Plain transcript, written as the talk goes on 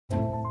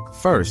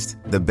First,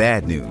 the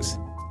bad news.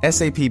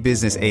 SAP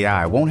Business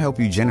AI won't help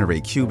you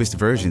generate cubist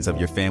versions of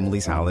your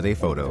family's holiday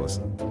photos.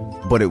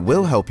 But it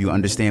will help you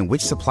understand which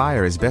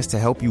supplier is best to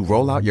help you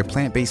roll out your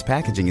plant-based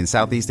packaging in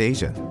Southeast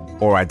Asia,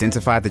 or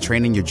identify the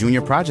training your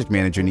junior project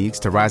manager needs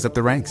to rise up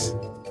the ranks,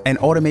 and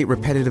automate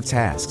repetitive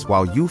tasks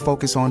while you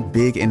focus on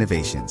big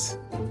innovations,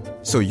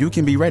 so you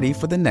can be ready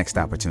for the next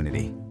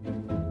opportunity.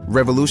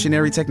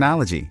 Revolutionary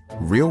technology,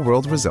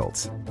 real-world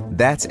results.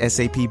 That's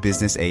SAP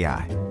Business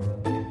AI.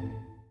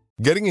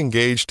 Getting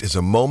engaged is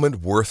a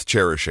moment worth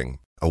cherishing.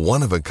 A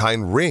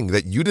one-of-a-kind ring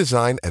that you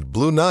design at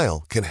Blue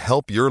Nile can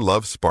help your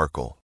love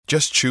sparkle.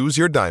 Just choose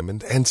your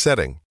diamond and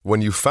setting.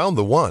 When you've found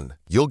the one,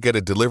 you'll get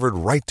it delivered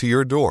right to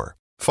your door.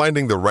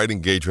 Finding the right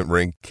engagement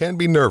ring can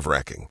be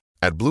nerve-wracking.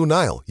 At Blue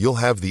Nile, you'll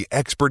have the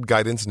expert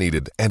guidance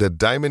needed and a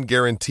diamond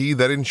guarantee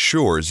that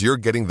ensures you're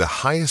getting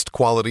the highest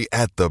quality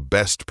at the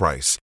best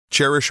price.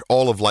 Cherish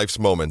all of life's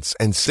moments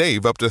and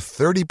save up to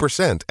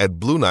 30% at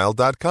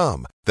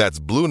BlueNile.com. That's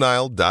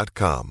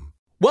BlueNile.com.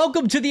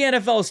 Welcome to the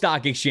NFL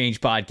Stock Exchange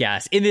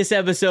podcast. In this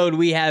episode,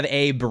 we have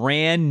a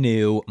brand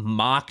new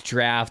mock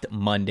draft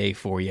Monday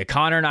for you.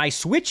 Connor and I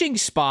switching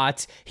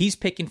spots. He's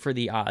picking for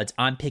the odds.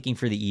 I'm picking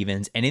for the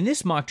evens. And in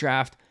this mock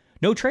draft,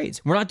 no trades.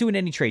 We're not doing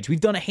any trades.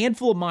 We've done a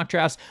handful of mock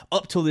drafts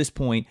up till this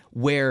point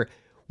where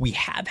we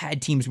have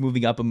had teams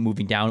moving up and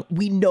moving down.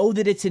 We know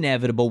that it's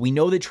inevitable. We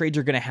know that trades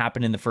are going to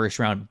happen in the first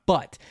round,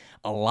 but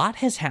a lot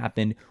has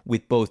happened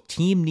with both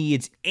team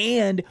needs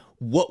and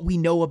what we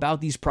know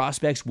about these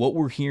prospects, what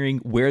we're hearing,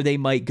 where they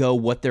might go,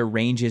 what their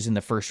range is in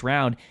the first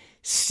round,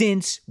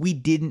 since we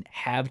didn't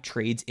have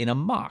trades in a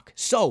mock.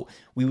 So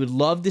we would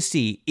love to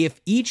see if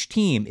each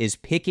team is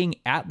picking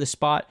at the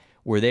spot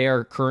where they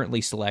are currently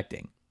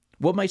selecting.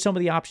 What might some of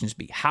the options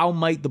be? How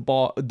might the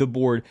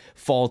board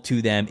fall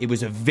to them? It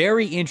was a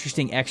very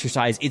interesting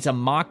exercise. It's a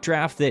mock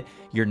draft that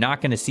you're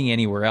not going to see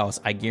anywhere else.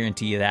 I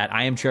guarantee you that.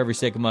 I am Trevor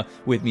Sikkema.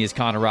 With me is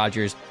Connor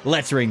Rogers.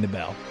 Let's ring the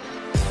bell.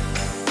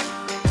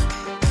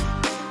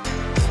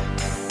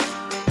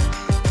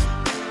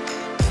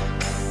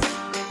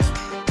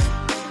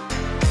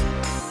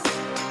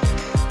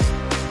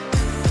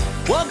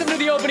 Welcome to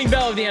the opening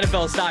bell of the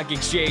NFL Stock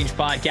Exchange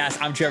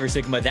podcast. I'm Trevor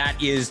Sikkema. That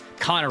is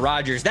Connor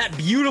Rogers. That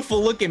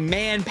beautiful looking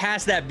man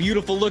past that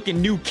beautiful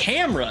looking new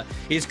camera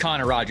is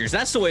Connor Rogers.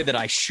 That's the way that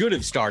I should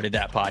have started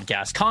that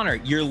podcast. Connor,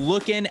 you're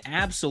looking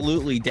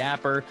absolutely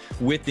dapper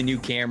with the new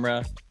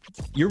camera.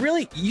 You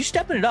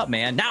stepping it up,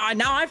 man.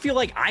 Now I feel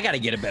like I got to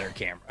get a better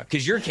camera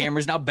because your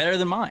camera's now better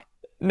than mine.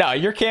 No,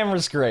 your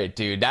camera's great,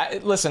 dude.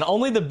 Listen,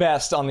 only the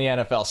best on the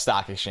NFL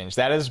Stock Exchange.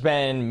 That has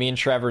been me and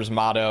Trevor's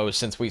motto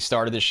since we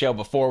started the show,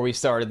 before we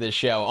started this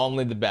show,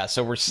 only the best.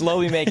 So we're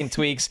slowly making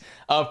tweaks,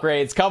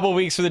 upgrades, couple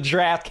weeks for the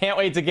draft. Can't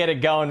wait to get it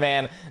going,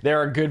 man. There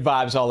are good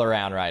vibes all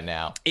around right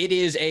now. It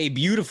is a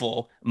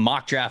beautiful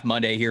mock draft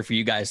Monday here for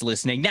you guys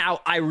listening.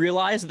 Now, I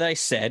realize that I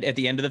said at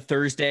the end of the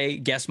Thursday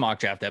guest mock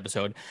draft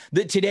episode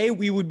that today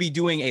we would be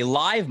doing a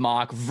live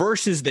mock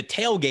versus the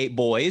Tailgate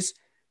Boys.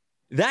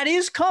 That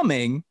is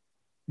coming.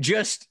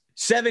 Just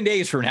 7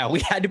 days from now. We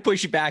had to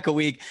push it back a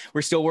week.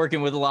 We're still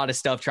working with a lot of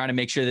stuff, trying to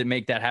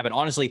make that happen.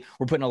 Honestly,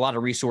 we're putting a lot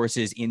of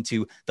resources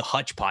into the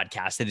Hutch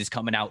podcast that is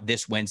coming out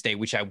this Wednesday,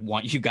 which I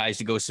want you guys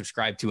to go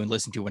subscribe to and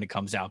listen to when it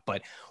comes out.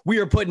 But we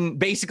are putting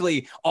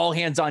basically all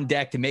hands on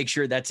deck to make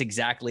sure that's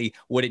exactly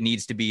what it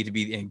needs to be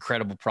the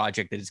incredible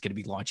project that is going to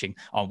be launching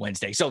on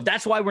Wednesday. So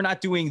that's why we're not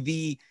doing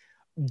the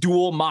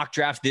dual mock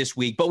draft this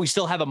week, but we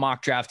still have a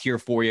mock draft here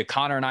for you.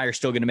 Connor and I are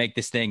still going to make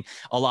this thing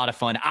a lot of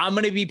fun. I'm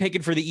going to be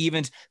picking for the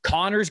evens.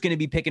 Connor's going to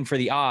be picking for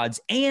the odds,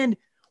 and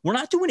we're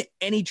not doing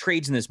any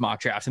trades in this mock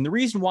draft. And the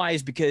reason why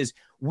is because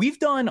we've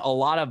done a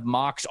lot of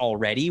mocks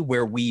already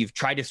where we've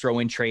tried to throw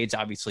in trades,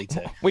 obviously.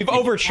 We've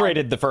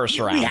overtraded the first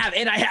round. We have,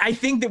 and I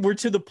think that we're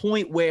to the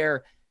point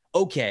where,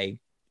 okay,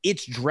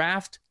 it's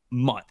draft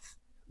month.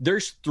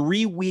 There's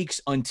 3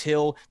 weeks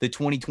until the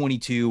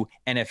 2022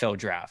 NFL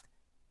draft.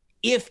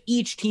 If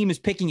each team is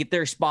picking at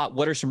their spot,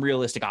 what are some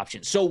realistic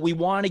options? So we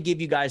want to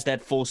give you guys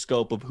that full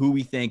scope of who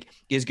we think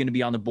is going to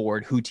be on the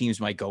board, who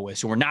teams might go with.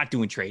 So we're not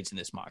doing trades in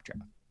this mock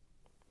draft.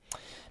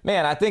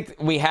 Man, I think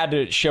we had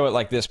to show it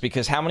like this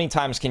because how many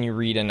times can you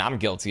read, and I'm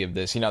guilty of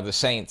this, the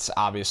Saints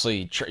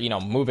obviously,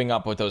 moving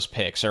up with those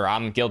picks, or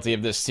I'm guilty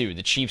of this too,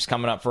 the Chiefs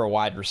coming up for a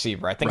wide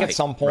receiver. I think at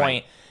some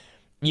point,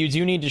 you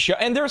do need to show,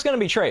 and there's going to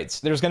be trades.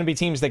 There's going to be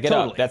teams that get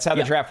up. That's how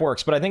the draft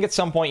works. But I think at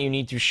some point you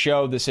need to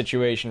show the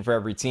situation for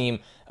every team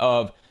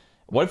of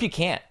what if you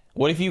can't?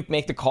 What if you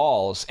make the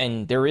calls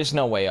and there is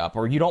no way up,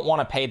 or you don't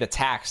want to pay the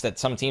tax that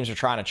some teams are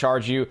trying to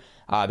charge you?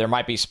 There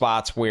might be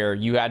spots where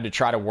you had to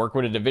try to work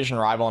with a division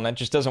rival, and that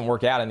just doesn't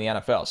work out in the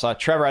NFL. So,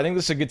 Trevor, I think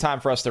this is a good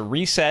time for us to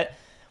reset,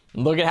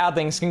 look at how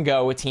things can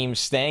go with teams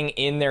staying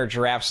in their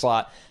draft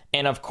slot.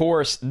 And, of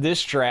course,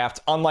 this draft,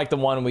 unlike the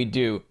one we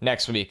do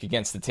next week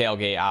against the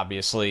Tailgate,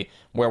 obviously,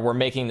 where we're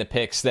making the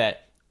picks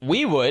that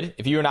we would,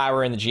 if you and I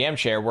were in the GM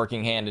chair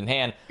working hand in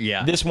hand,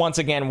 this once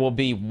again will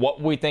be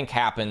what we think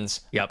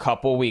happens a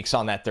couple weeks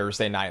on that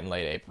Thursday night in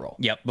late April.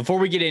 Yep. Before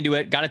we get into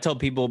it, got to tell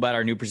people about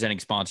our new presenting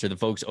sponsor, the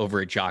folks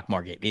over at Jock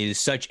Market. It is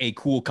such a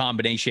cool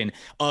combination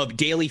of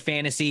daily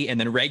fantasy and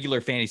then regular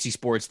fantasy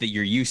sports that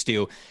you're used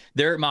to.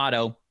 Their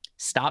motto,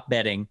 stop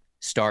betting,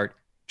 start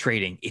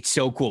trading. It's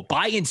so cool.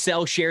 Buy and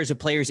sell shares of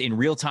players in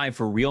real time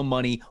for real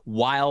money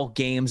while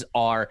games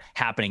are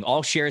happening.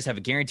 All shares have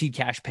a guaranteed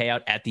cash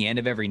payout at the end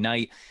of every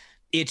night.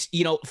 It's,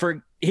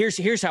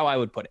 here's how I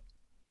would put it.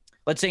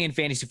 Let's say in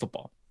fantasy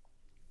football,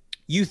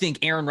 you think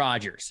Aaron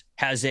Rodgers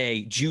has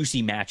a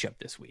juicy matchup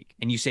this week,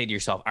 and you say to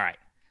yourself, all right,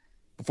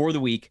 before the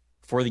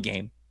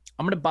game,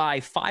 I'm going to buy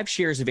 5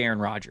 shares of Aaron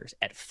Rodgers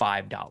at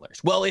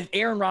 $5. Well, if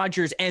Aaron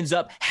Rodgers ends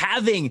up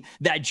having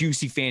that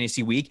juicy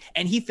fantasy week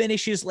and he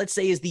finishes, let's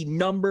say, as the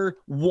number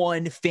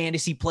 1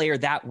 fantasy player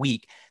that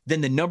week,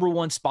 then the number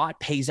 1 spot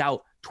pays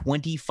out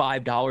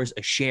 $25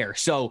 a share.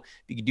 So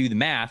if you can do the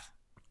math,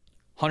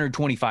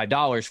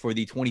 $125 for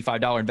the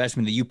 $25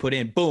 investment that you put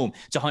in. Boom,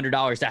 it's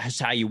 $100. That's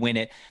how you win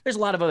it. There's a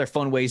lot of other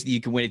fun ways that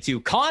you can win it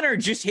too. Connor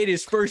just hit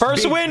his first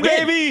win,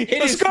 baby.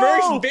 Hit his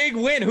first big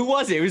win. Who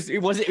was it?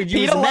 It was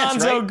Pete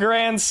Alonso, right?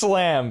 Grand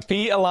Slam.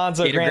 Pete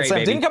Alonso Grand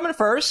Slam. Didn't come in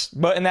first,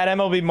 but in that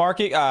MLB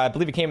market, I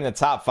believe it came in the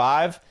top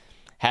 5.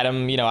 Had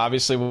him,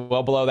 obviously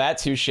well below that,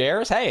 2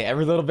 shares. Hey,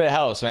 every little bit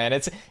helps, man.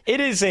 It's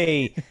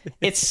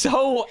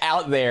so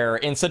out there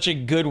in such a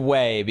good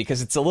way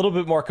because it's a little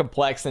bit more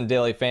complex than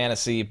daily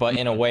fantasy, but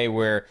in a way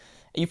where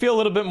you feel a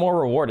little bit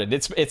more rewarded.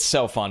 It's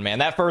so fun, man.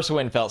 That first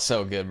win felt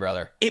so good,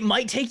 brother. It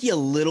might take you a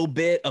little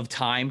bit of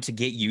time to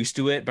get used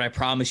to it, but I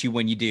promise you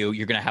when you do,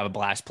 you're going to have a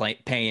blast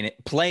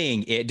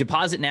playing it.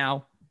 Deposit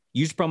now.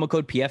 Use promo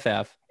code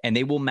PFF, and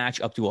they will match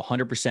up to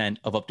 100%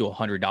 of up to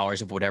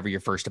 $100 of whatever your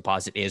first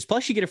deposit is.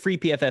 Plus, you get a free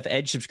PFF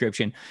Edge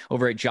subscription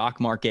over at Jock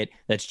Market.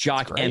 That's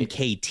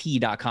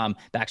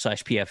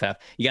jockmkt.com/PFF.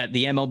 You got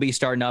the MLB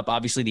starting up.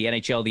 Obviously, the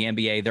NHL, the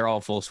NBA, they're all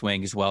full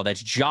swing as well.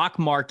 That's Jock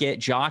Market,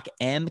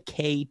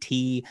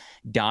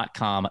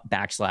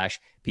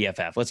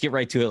 jockmkt.com/PFF. Let's get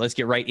right to it. Let's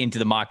get right into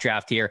the mock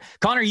draft here.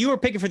 Connor, you were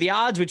picking for the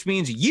odds, which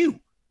means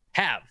you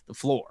have the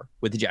floor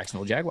with the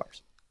Jacksonville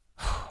Jaguars.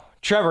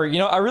 Trevor,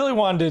 I really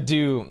wanted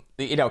to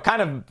do,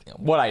 kind of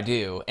what I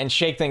do and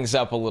shake things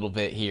up a little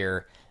bit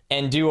here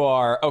and do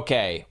what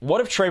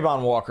if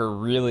Trayvon Walker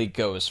really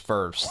goes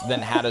first?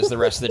 Then how does the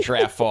rest of the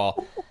draft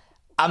fall?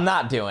 I'm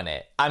not doing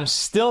it. I'm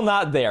still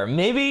not there.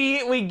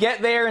 Maybe we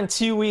get there in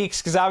 2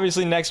 weeks because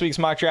obviously next week's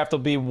mock draft will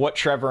be what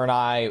Trevor and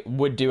I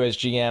would do as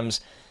GMs.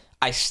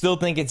 I still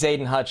think it's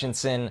Aiden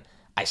Hutchinson.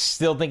 I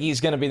still think he's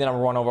going to be the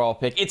number 1 overall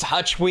pick. It's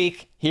Hutch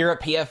week here at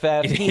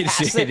PFF. He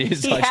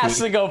has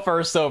to go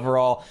first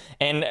overall.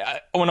 And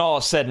when all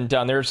is said and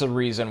done, there's a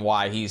reason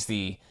why he's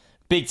the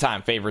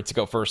big-time favorite to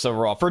go first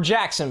overall for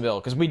Jacksonville,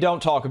 because we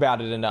don't talk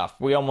about it enough.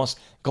 We almost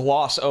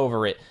gloss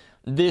over it.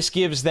 This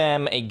gives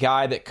them a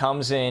guy that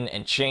comes in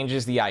and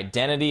changes the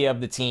identity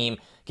of the team,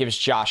 gives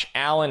Josh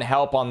Allen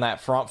help on that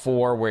front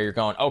 4 where you're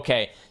going,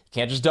 okay, you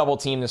can't just double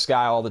team this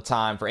guy all the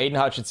time. For Aiden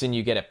Hutchinson,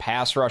 you get a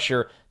pass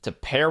rusher to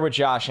pair with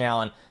Josh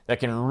Allen that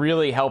can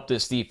really help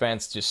this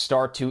defense to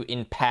start to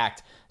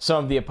impact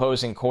some of the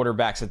opposing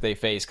quarterbacks that they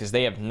face because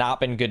they have not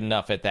been good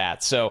enough at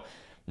that. So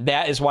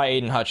that is why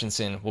Aiden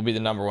Hutchinson will be the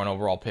number 1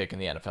 overall pick in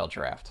the NFL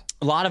draft.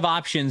 A lot of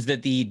options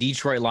that the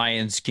Detroit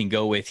Lions can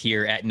go with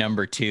here at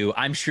number 2.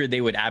 I'm sure they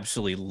would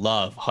absolutely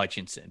love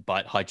Hutchinson,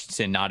 but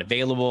Hutchinson not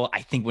available.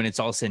 I think when it's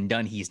all said and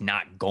done, he's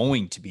not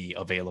going to be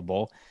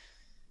available.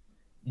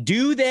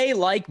 Do they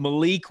like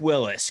Malik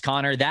Willis,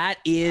 Connor? That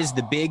is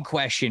the big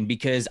question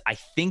because I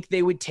think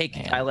they would take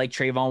a guy like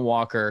Trayvon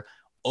Walker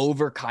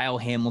over Kyle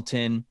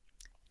Hamilton.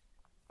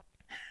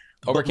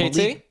 Over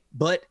KT?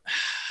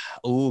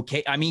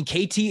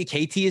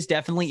 KT is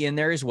definitely in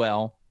there as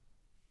well.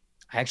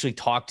 I actually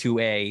talked to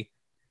a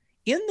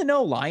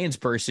in-the-know Lions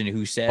person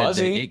who said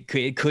that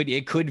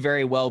it could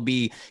very well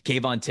be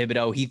Kayvon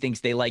Thibodeau. He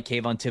thinks they like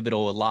Kayvon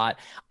Thibodeau a lot.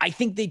 I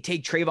think they'd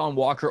take Trayvon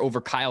Walker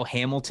over Kyle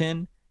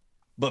Hamilton.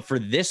 But for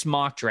this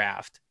mock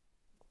draft,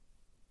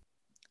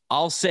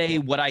 I'll say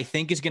what I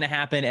think is going to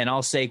happen, and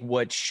I'll say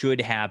what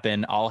should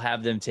happen. I'll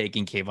have them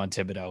taking Kayvon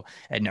Thibodeau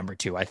at number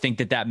 2. I think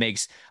that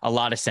makes a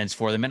lot of sense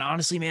for them. And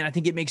honestly, man, I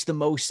think it makes the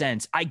most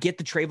sense. I get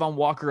the Trayvon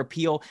Walker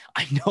appeal.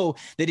 I know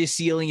that his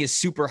ceiling is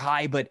super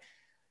high, but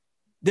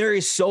there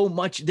is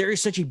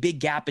such a big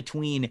gap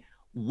between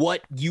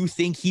what you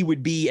think he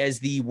would be as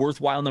the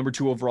worthwhile number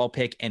 2 overall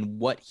pick and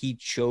what he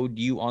showed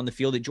you on the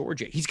field at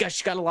Georgia. He's got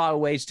a lot of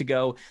ways to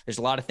go. There's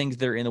a lot of things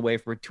that are in the way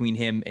between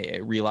him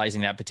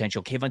realizing that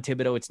potential. Kayvon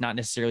Thibodeau, it's not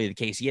necessarily the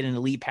case. He had an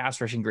elite pass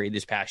rushing grade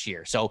this past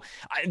year. So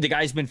the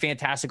guy's been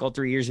fantastic all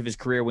 3 years of his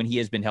career when he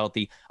has been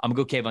healthy. I'm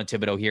going to go Kayvon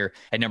Thibodeau here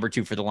at number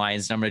 2 for the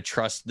Lions. And I'm going to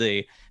trust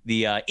the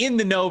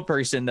in-the-know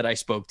person that I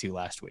spoke to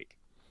last week.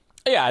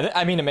 Yeah,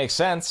 I mean, it makes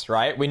sense,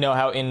 right? We know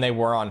how in they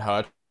were on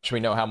Hutch. We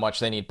know how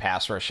much they need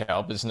pass rush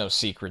help. There's no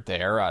secret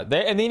there.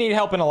 They need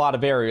help in a lot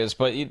of areas,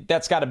 but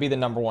that's got to be the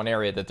number 1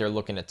 area that they're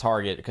looking to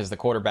target because the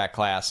quarterback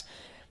class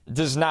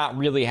does not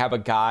really have a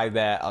guy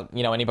that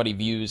anybody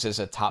views as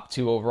a top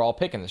 2 overall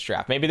pick in this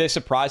draft. Maybe they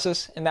surprise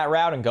us in that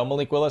route and go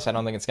Malik Willis. I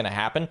don't think it's going to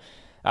happen.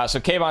 So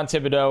Kayvon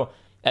Thibodeaux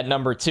at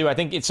number 2. I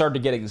think it started to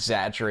get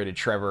exaggerated,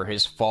 Trevor,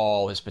 his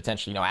fall, his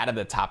potential, out of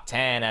the top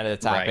 10, out of the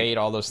top 8,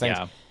 all those things.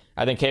 Yeah.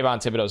 I think Kayvon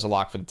Thibodeaux is a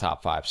lock for the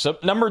top 5. So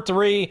number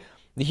 3,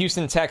 the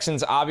Houston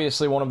Texans,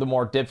 obviously one of the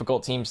more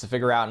difficult teams to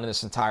figure out in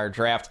this entire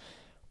draft.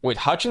 With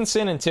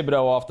Hutchinson and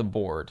Thibodeaux off the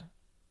board,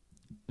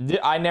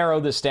 I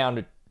narrowed this down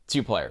to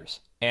 2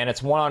 players, and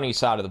it's one on each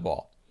side of the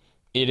ball.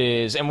 It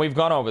is, and we've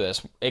gone over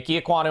this, Ike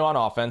Ekwonu on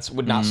offense,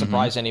 would not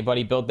surprise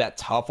anybody. Build that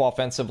tough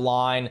offensive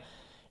line.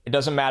 It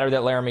doesn't matter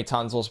that Laramie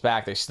Tunsil's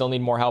back. They still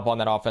need more help on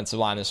that offensive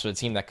line. This was a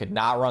team that could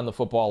not run the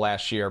football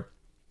last year.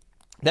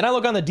 Then I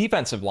look on the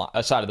defensive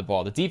side of the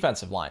ball, the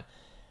defensive line.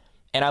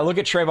 And I look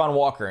at Trayvon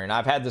Walker, and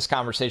I've had this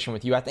conversation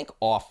with you, I think,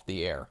 off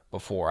the air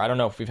before. I don't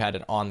know if we've had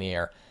it on the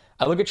air.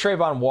 I look at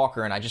Trayvon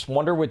Walker, and I just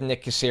wonder with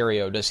Nick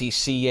Caserio, does he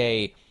see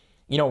a,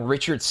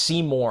 Richard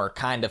Seymour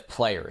kind of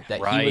player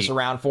that he was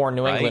around for in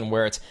New England,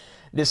 where it's,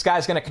 this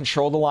guy's going to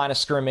control the line of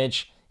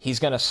scrimmage. He's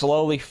going to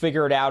slowly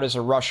figure it out as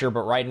a rusher,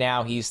 but right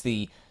now he's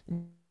the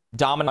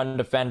dominant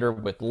defender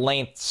with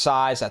length,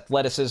 size,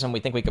 athleticism.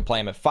 We think we could play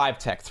him at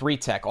 5-tech,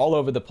 3-tech, all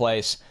over the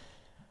place.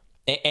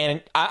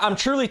 And I'm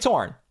truly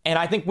torn. And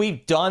I think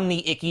we've done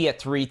the Icky at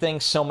 3 thing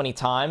so many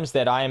times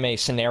that I am a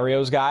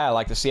scenarios guy. I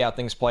like to see how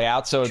things play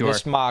out. So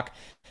this mock,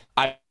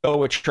 I go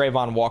with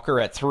Trayvon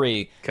Walker at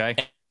 3. Okay.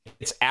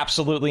 It's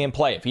absolutely in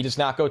play. If he does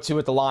not go 2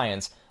 at the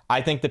Lions,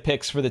 I think the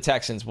picks for the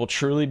Texans will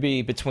truly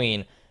be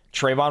between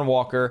Trayvon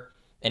Walker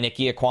and Ike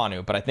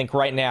Ekwonu. But I think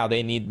right now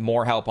they need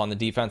more help on the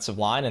defensive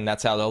line, and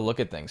that's how they'll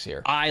look at things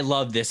here. I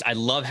love this. I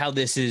love how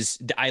this is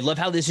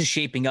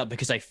shaping up,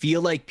 because I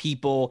feel like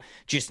people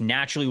just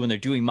naturally, when they're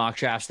doing mock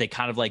drafts, they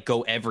kind of like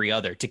go every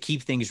other to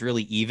keep things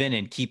really even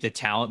and keep the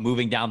talent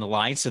moving down the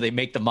line. So they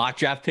make the mock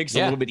draft picks a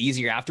little bit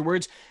easier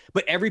afterwards.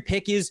 But every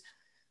pick is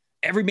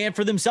every man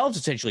for themselves,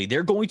 essentially.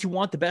 They're going to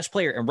want the best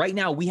player. And right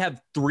now we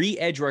have 3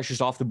 edge rushers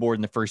off the board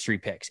in the first 3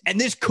 picks.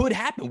 And this could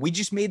happen. We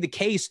just made the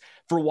case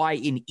for why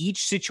in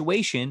each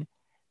situation,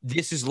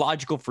 this is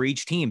logical for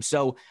each team.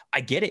 So I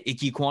get it.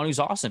 Ike Ekwonu is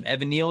awesome.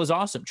 Evan Neal is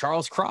awesome.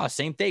 Charles Cross,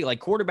 same thing. Like,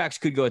 quarterbacks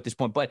could go at this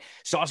point, but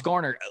Sauce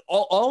Gardner,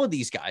 all of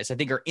these guys I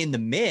think are in the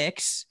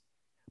mix.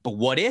 But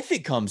what if it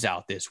comes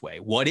out this way?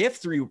 What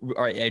if 3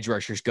 edge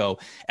rushers go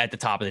at the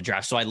top of the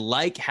draft? So I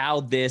like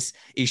how this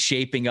is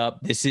shaping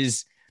up. This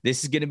is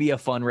going to be a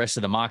fun rest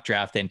of the mock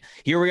draft. And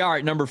here we are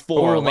at number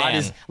 4. A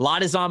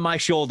lot is on my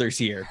shoulders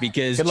here,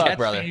 because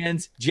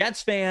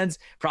Jets fans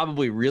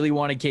probably really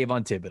wanted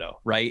Kayvon Thibodeaux,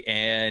 right?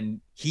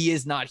 And he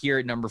is not here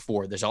at number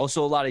 4. There's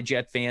also a lot of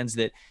Jet fans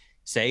that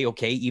say,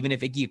 okay, even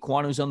if Ike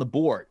Ekwonu's on the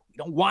board, we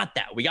don't want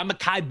that. We got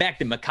Mekhi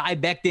Becton.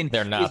 Mekhi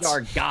Becton is our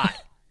guy.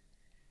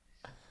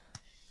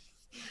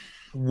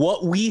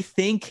 What we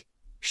think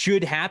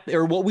should happen,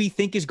 or what we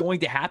think is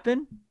going to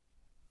happen,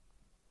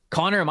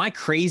 Connor, am I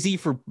crazy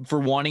for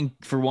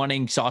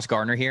wanting Sauce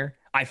Gardner here?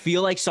 I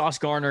feel like Sauce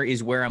Gardner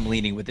is where I'm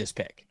leaning with this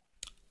pick.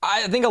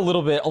 I think a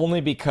little bit,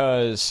 only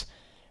because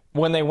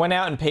when they went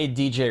out and paid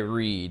DJ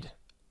Reed,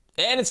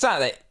 and it's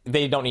not that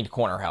they don't need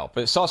corner help,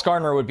 but Sauce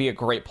Gardner would be a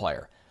great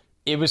player.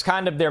 It was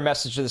kind of their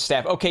message to the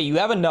staff. Okay, you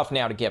have enough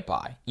now to get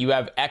by. You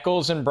have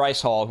Eccles and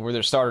Bryce Hall, who were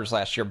their starters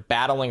last year,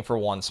 battling for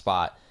one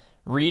spot.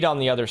 Reed on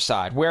the other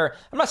side, where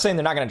I'm not saying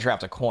they're not going to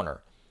draft a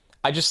corner.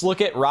 I just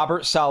look at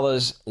Robert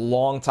Saleh's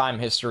long-time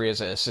history as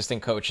an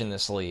assistant coach in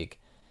this league,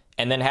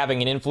 and then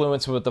having an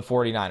influence with what the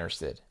 49ers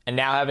did, and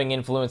now having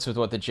influence with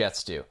what the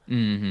Jets do.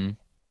 Mm-hmm.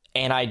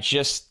 And I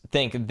just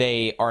think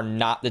they are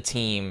not the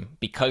team,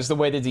 because the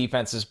way the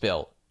defense is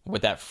built,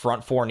 with that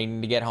front 4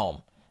 needing to get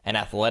home, and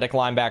athletic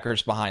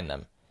linebackers behind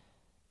them,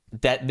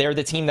 that they're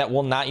the team that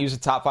will not use a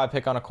top 5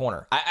 pick on a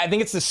corner. I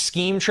think it's the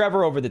scheme,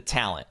 Trevor, over the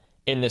talent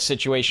in this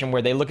situation,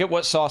 where they look at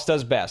what Sauce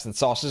does best, and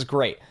Sauce is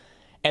great,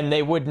 and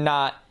they would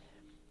not...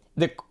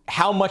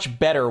 how much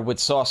better would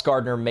Sauce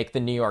Gardner make the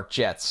New York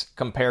Jets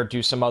compared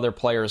to some other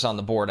players on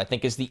the board, I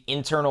think, is the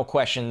internal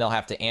question they'll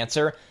have to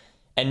answer.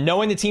 And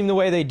knowing the team the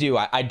way they do,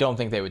 I don't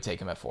think they would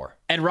take him at 4.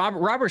 And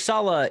Robert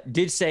Saleh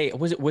did say,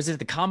 was it at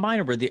the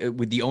combine or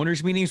with the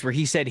owners' meetings, where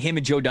he said him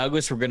and Joe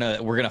Douglas were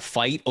gonna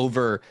fight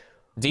over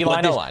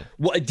D-line, O-line.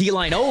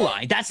 D-line,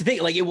 O-line. That's the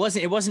thing. Like, it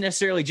wasn't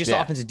necessarily just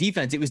offensive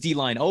defense. It was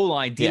D-line,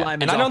 O-line.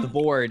 D-line was off the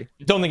board.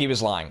 Don't think he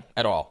was lying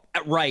at all.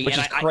 Right. Which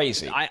is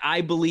crazy.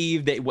 I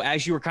believe that,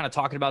 as you were kind of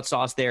talking about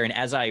Sauce there, and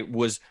as I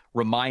was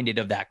reminded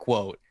of that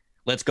quote,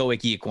 let's go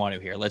Ike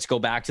Ekwonu here. Let's go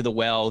back to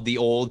the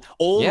old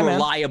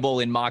reliable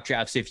in mock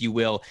drafts, if you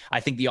will. I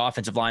think the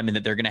offensive lineman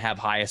that they're going to have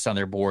highest on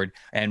their board,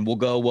 and we'll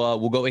go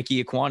Ike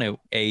Ekwonu,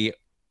 a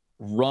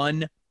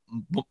run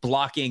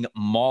blocking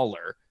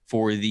mauler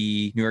for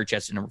the New York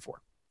Jets at number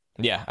 4.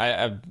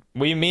 Yeah,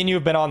 me and you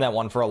have been on that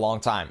one for a long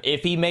time.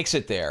 If he makes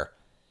it there,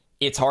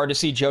 it's hard to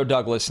see Joe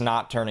Douglas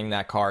not turning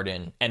that card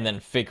in and then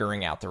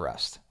figuring out the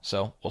rest.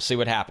 So we'll see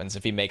what happens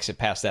if he makes it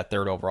past that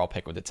 3rd overall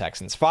pick with the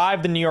Texans.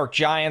 5, the New York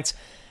Giants.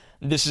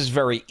 This is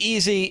very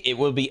easy. It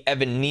will be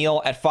Evan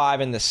Neal at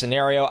 5 in this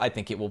scenario. I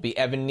think it will be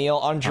Evan Neal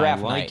on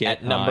draft night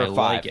at number 5.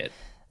 Like it.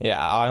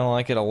 Yeah, I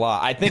like it a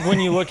lot. I think when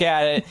you look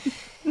at it,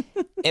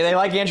 they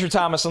like Andrew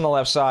Thomas on the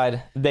left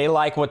side. They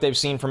like what they've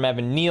seen from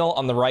Evan Neal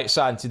on the right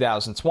side in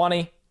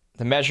 2020.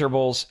 The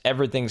measurables,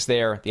 everything's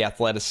there. The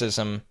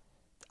athleticism.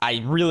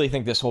 I really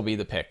think this will be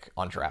the pick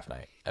on draft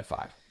night at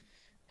 5.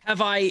 Have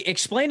I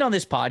explained on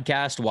this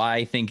podcast why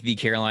I think the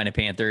Carolina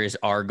Panthers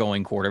are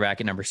going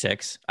quarterback at number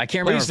 6? I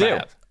can't remember Please if do. I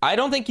have. I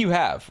don't think you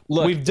have.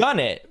 Look, we've done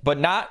it, but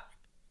not.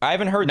 I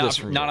haven't heard this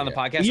from not you on the yet.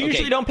 podcast. You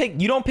usually Okay. don't pick.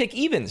 You don't pick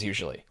evens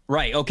usually.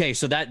 Right. Okay.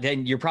 So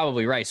then you're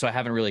probably right. So I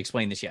haven't really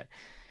explained this yet.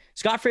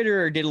 Scott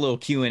Fitterer did a little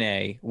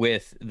Q&A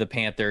with the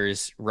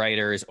Panthers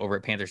writers over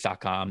at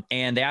Panthers.com,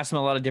 and they asked him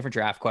a lot of different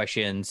draft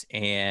questions.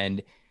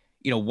 And,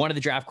 one of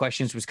the draft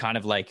questions was kind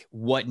of like,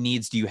 what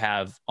needs do you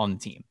have on the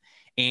team?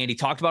 And he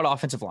talked about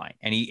offensive line,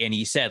 and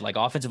he said, like,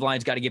 offensive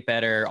line's got to get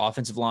better.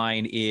 Offensive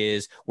line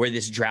is where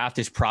this draft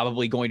is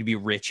probably going to be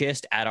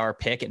richest at our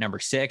pick at number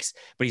 6.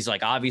 But he's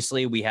like,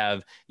 obviously we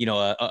have,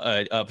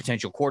 a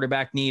potential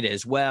quarterback need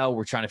as well.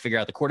 We're trying to figure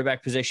out the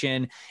quarterback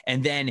position.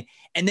 And then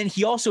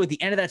he also, at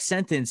the end of that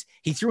sentence,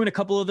 he threw in a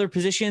couple other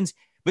positions,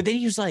 but then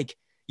he was like,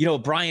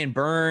 Brian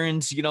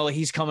Burns,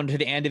 he's coming to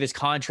the end of his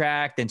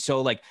contract. And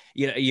so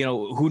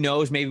who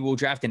knows, maybe we'll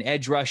draft an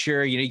edge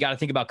rusher. You got to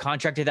think about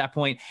contract at that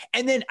point.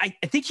 And then I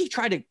think he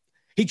tried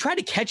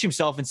to catch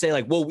himself and say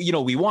like, well,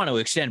 we want to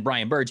extend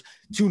Brian Burns.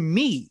 To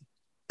me,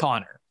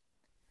 Connor,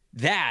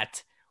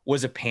 that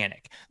was a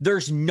panic.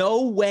 There's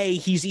no way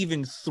he's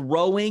even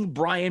throwing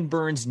Brian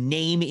Burns'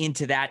 name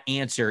into that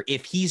answer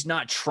if he's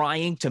not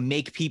trying to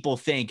make people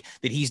think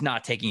that he's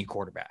not taking a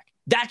quarterback.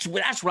 That's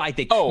what I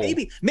think. Oh,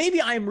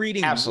 maybe I'm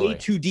reading absolutely. way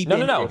too deep.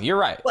 No, you're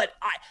right. But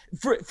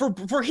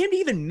for him to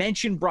even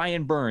mention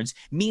Brian Burns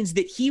means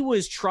that he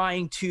was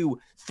trying to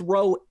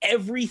throw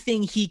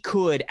everything he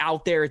could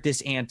out there at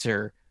this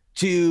answer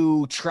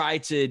to try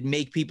to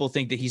make people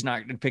think that he's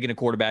not picking a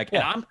quarterback.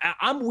 Yeah. And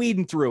I'm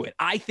weeding through it.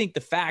 I think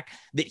the fact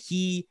that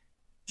he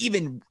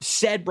even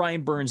said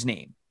Brian Burns'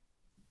 name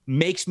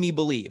makes me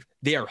believe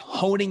they are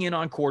honing in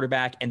on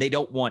quarterback, and they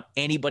don't want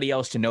anybody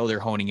else to know they're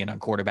honing in on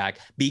quarterback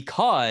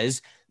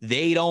because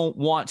they don't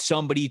want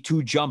somebody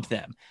to jump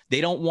them. They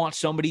don't want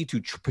somebody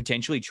to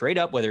potentially trade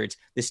up, whether it's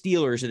the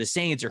Steelers or the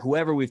Saints or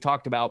whoever we've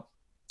talked about,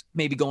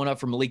 maybe going up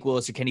from Malik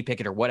Willis or Kenny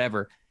Pickett or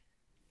whatever.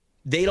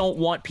 They don't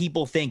want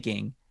people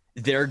thinking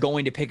they're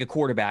going to pick a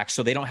quarterback,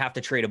 so they don't have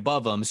to trade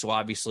above them. So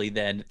obviously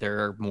then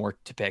there are more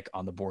to pick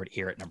on the board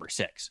here at number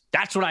 6.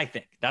 That's what I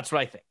think.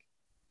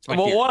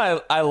 Well,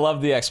 one, I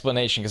love the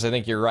explanation because I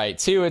think you're right,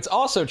 too. It's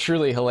also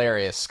truly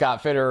hilarious.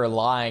 Scott Fitterer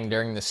lying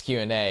during this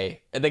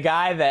Q&A. The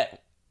guy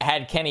that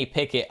had Kenny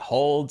Pickett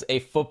hold a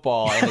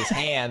football in his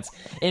hands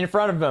in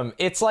front of him.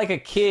 It's like a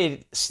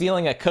kid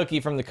stealing a cookie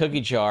from the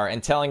cookie jar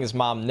and telling his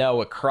mom no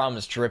with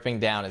crumbs dripping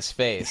down his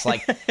face.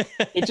 Like,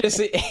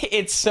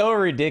 it's so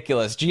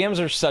ridiculous.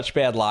 GMs are such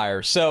bad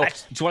liars. So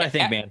that's what I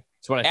think, man.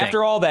 That's what I think.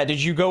 After all that, did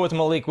you go with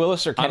Malik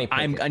Willis or Kenny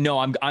Pickett?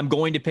 I'm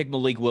going to pick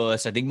Malik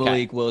Willis. I think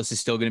Malik Willis is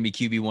still going to be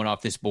QB1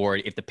 off this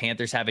board. If the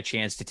Panthers have a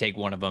chance to take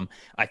one of them,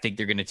 I think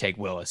they're going to take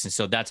Willis. And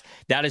so that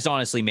is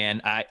honestly,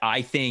 man,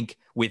 I think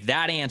with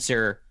that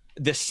answer,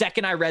 the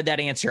second I read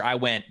that answer, I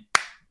went,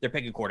 they're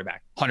picking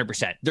quarterback,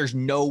 100%. There's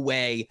no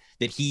way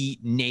that he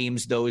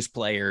names those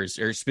players,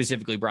 or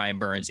specifically Brian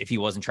Burns, if he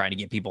wasn't trying to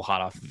get people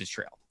hot off of his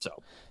trail. So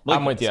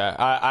I'm with you.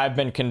 I've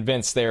been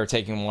convinced they're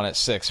taking one at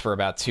 6 for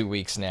about 2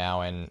 weeks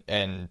now,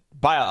 and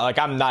by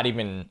I'm not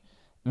even.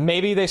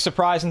 Maybe they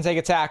surprise and take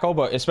a tackle,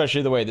 but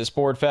especially the way this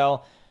board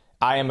fell,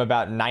 I am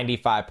about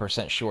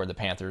 95% sure the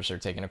Panthers are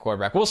taking a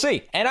quarterback. We'll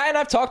see. And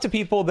I've talked to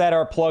people that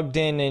are plugged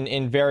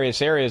in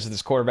various areas of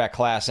this quarterback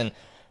class,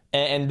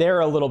 and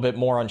they're a little bit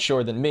more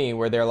unsure than me,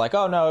 where they're like,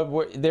 oh,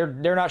 no,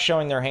 they're not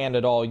showing their hand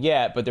at all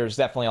yet, but there's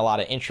definitely a lot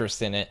of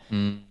interest in it.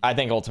 I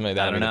think ultimately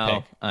that'll be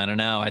the pick. I don't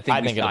know. I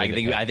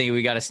think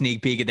we got a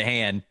sneak peek at the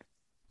hand.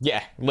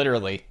 Yeah,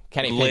 literally.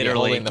 Kenny Pickett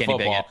holding the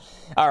football.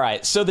 All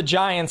right, so the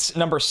Giants,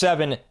 number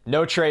 7,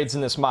 no trades in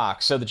this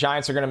mock. So the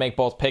Giants are going to make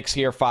both picks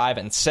here, 5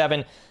 and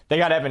 7. They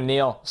got Evan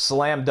Neal,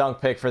 slam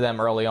dunk pick for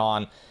them early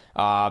on.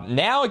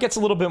 Now it gets a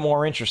little bit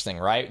more interesting,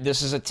 right?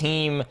 This is a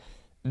team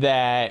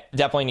that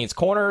definitely needs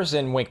corners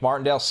in Wink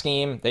Martindale's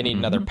scheme. They need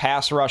another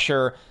pass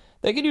rusher.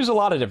 They could use a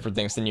lot of different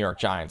things, the New York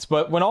Giants.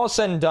 But when all is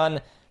said and done,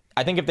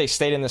 I think if they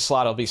stayed in this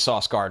slot, it'll be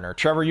Sauce Gardner.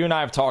 Trevor, you and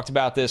I have talked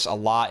about this a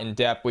lot in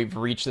depth. We've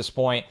reached this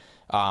point.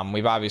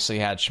 We've obviously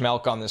had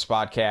Schmelk on this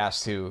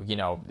podcast who,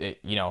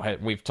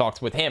 we've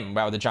talked with him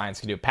about what the Giants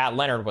could do. Pat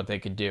Leonard, what they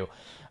could do.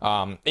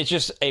 It's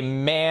just a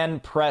man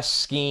press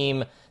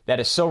scheme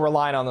that is so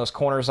reliant on those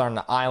corners on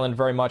the island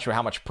very much, or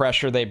how much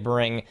pressure they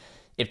bring.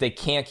 If they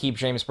can't keep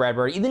James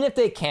Bradbury, even if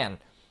they can,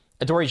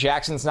 Adoree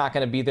Jackson's not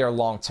going to be there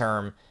long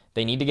term.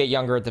 They need to get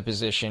younger at the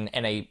position,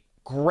 and a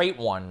great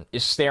one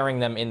is staring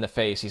them in the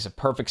face. He's a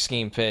perfect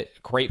scheme fit,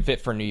 great fit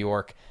for New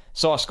York.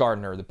 Sauce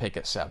Gardner, the pick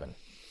at 7.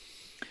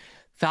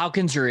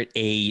 Falcons are at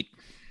 8.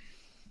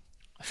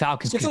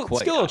 Falcons It's a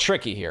little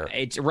tricky here.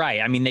 It's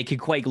right. I mean, they could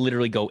quite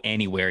literally go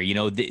anywhere. You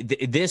know,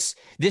 this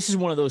is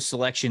one of those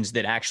selections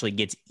that actually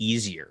gets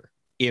easier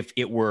if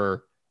it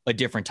were a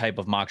different type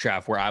of mock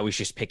draft where I was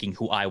just picking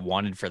who I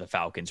wanted for the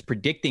Falcons.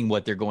 Predicting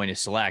what they're going to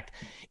select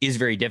is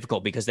very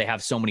difficult because they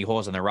have so many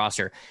holes on their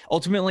roster.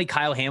 Ultimately,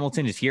 Kyle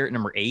Hamilton is here at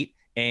number 8.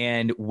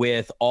 And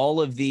with all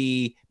of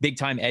the big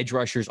time edge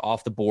rushers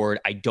off the board,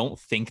 I don't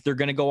think they're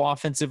going to go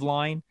offensive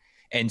line.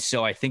 And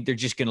so I think they're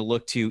just going to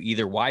look to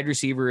either wide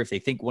receiver if they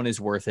think one is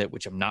worth it,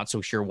 which I'm not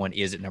so sure one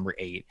is at number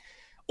 8,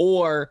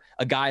 or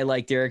a guy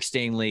like Derek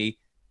Stingley,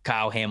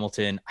 Kyle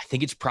Hamilton. I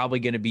think it's probably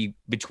going to be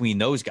between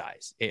those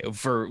guys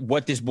for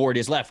what this board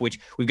is left, which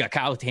we've got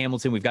Kyle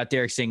Hamilton, we've got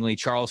Derek Stingley,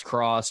 Charles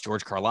Cross,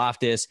 George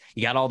Karlaftis.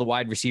 You got all the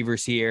wide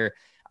receivers here,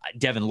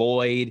 Devin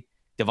Lloyd,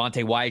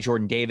 Devontae Wyatt,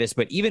 Jordan Davis.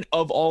 But even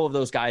of all of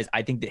those guys,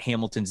 I think that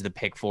Hamilton's the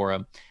pick for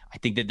him. I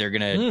think that they're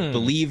going to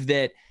believe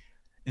that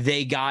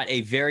they got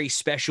a very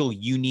special,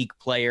 unique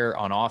player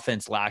on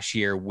offense last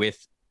year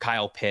with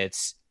Kyle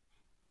Pitts.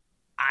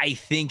 I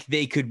think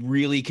they could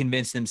really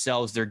convince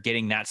themselves they're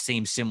getting that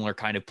same similar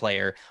kind of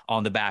player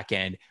on the back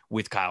end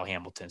with Kyle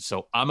Hamilton.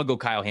 So I'm going to go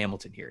Kyle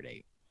Hamilton here at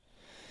 8.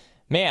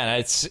 Man,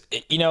 it's,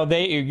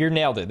 you're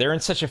nailed it. They're in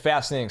such a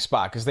fascinating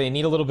spot because they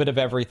need a little bit of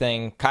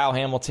everything. Kyle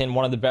Hamilton,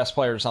 one of the best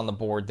players on the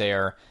board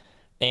there.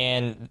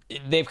 And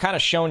they've kind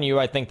of shown you,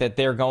 I think, that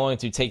they're going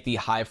to take the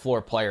high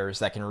floor players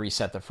that can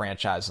reset the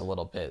franchise a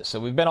little bit. So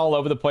we've been all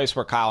over the place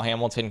where Kyle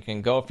Hamilton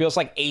can go. It feels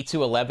like 8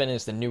 to 11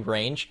 is the new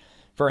range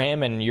for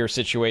him, and your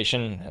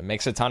situation. It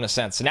makes a ton of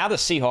sense. So now the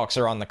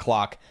Seahawks are on the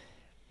clock.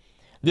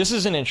 This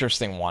is an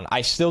interesting one.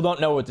 I still don't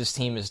know what this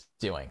team is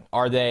doing.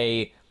 Are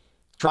they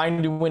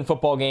trying to win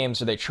football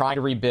games? Are they trying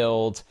to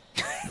rebuild?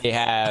 They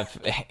have,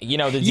 the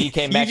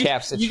DK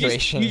Metcalf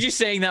situation. You just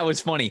saying that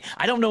was funny.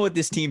 I don't know what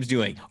this team's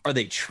doing. Are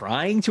they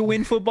trying to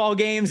win football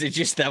games? It's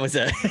just, that was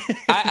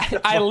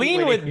I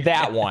lean with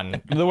that one,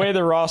 the way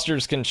the roster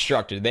is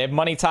constructed. They have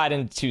money tied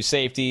into 2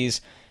 safeties.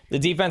 The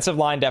defensive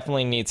line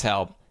definitely needs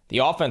help. The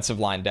offensive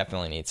line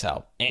definitely needs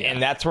help. And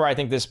that's where I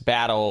think this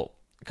battle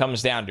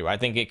comes down to. I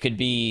think it could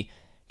be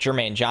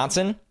Jermaine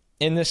Johnson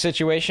in this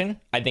situation.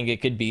 I think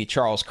it could be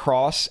Charles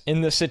Cross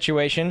in this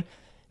situation.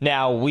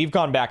 Now, we've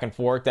gone back and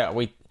forth that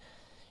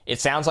it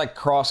sounds like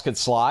Cross could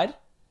slide,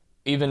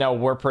 even though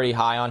we're pretty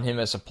high on him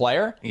as a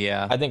player.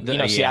 Yeah. I think,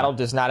 Seattle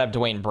does not have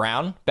Dwayne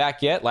Brown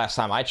back yet. Last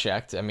time I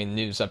checked, I mean,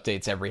 news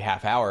updates every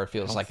half hour, it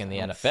feels like in the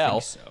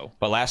NFL. So.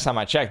 But last time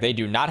I checked, they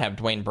do not have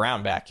Dwayne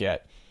Brown back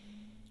yet.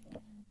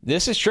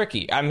 This is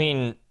tricky. I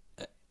mean,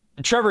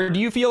 Trevor,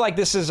 do you feel like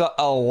this is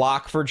a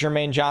lock for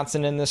Jermaine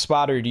Johnson in this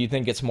spot, or do you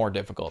think it's more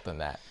difficult than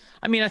that?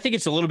 I mean, I think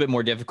it's a little bit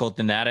more difficult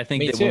than that. I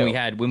think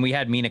that when we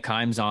had Mina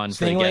Kimes on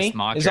for the guest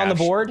mock is draft, on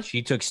the board.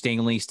 She took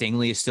Stingley.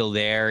 Stingley is still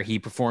there. He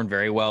performed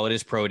very well at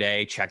his pro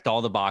day, checked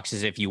all the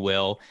boxes, if you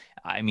will.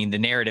 I mean, the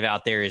narrative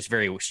out there is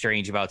very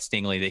strange about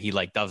Stingley that he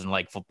doesn't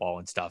like football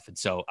and stuff. And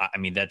so, I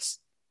mean,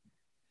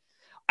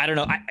 I don't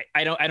know.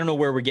 I don't know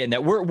where we're getting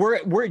that.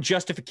 We're at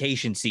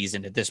justification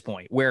season at this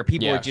point, where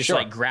people are just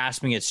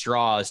grasping at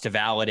straws to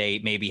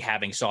validate maybe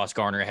having Sauce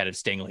Gardner ahead of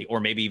Stingley, or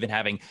maybe even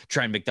having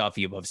Trent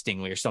McDuffie above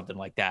Stingley or something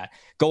like that.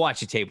 Go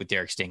watch the tape with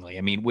Derek Stingley.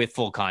 I mean, with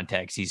full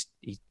context, he's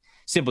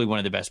simply one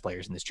of the best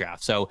players in this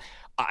draft. So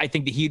I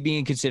think that he'd be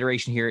in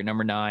consideration here at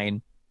number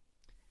 9.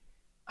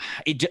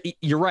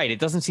 You're right. It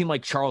doesn't seem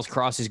like Charles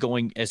Cross is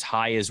going as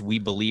high as we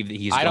believe that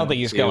he's. I don't think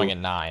he's going at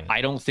 9. I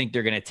don't think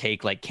they're going to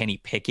take Kenny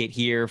Pickett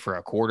here for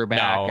a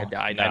quarterback.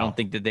 I don't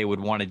think that they would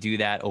want to do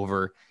that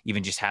over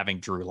even just having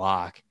Drew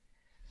Lock.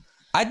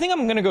 I think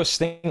I'm going to go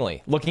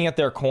Stingley, looking at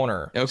their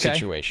corner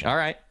situation. All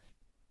right.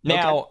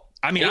 Now,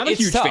 I mean, I'm a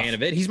huge fan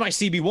of it. He's my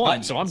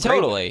CB1, so I'm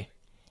totally.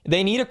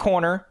 They need a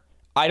corner.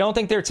 I don't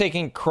think they're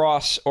taking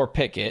Cross or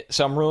Pickett,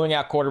 so I'm ruling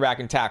out quarterback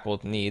and tackle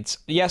needs.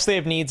 Yes, they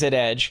have needs at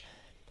edge,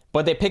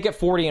 but they pick at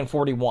 40 and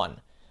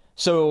 41.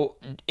 So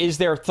is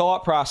their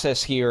thought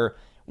process here,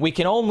 we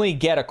can only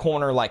get a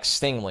corner like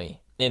Stingley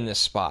in this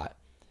spot.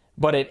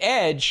 But at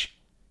edge,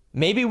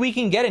 maybe we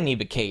can get a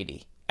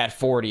Ebiketie at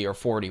 40 or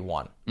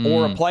 41.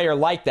 Or a player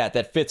like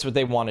that fits what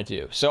they want to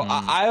do. So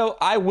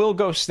I will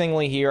go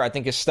Stingley here. I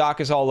think his stock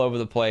is all over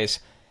the place.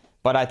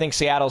 But I think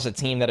Seattle's a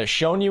team that has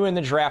shown you in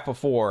the draft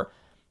before,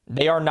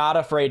 they are not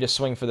afraid to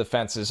swing for the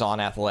fences on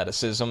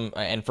athleticism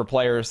and for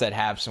players that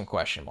have some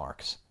question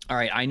marks. All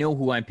right, I know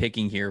who I'm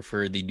picking here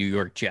for the New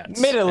York Jets.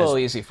 Made it a little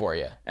easy for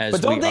you.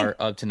 But we are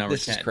up to number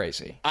 10. This is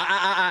crazy.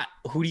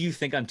 Who do you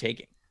think I'm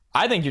taking?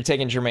 I think you're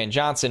taking Jermaine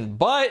Johnson,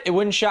 but it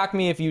wouldn't shock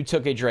me if you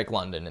took a Drake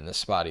London in this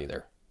spot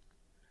either.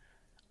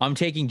 I'm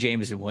taking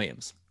Jameson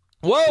Williams.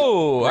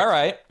 Whoa, all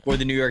right. For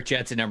the New York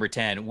Jets at number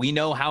 10. We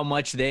know how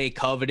much they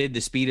coveted the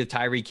speed of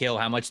Tyreek Hill,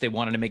 how much they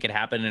wanted to make it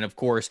happen. And of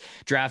course,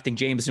 drafting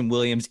Jameson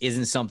Williams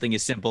isn't something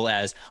as simple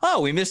as,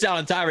 we missed out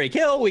on Tyreek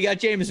Hill, we got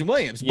Jameson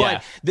Williams. Yeah.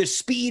 But the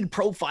speed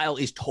profile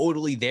is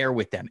totally there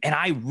with them. And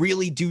I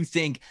really do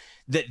think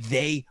that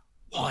they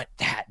want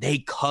that. They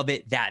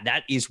covet that.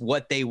 That is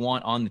what they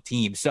want on the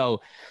team. So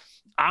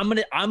I'm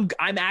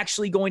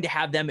actually going to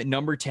have them at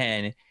number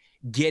 10,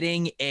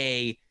 getting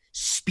a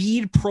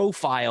speed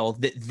profile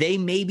that they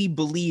maybe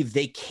believe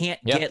they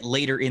can't get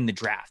later in the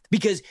draft.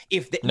 Because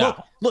if they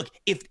look,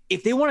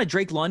 if they want a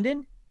Drake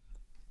London,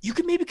 you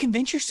could maybe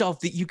convince yourself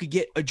that you could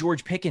get a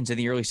George Pickens in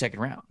the early second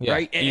round,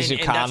 right? And There's a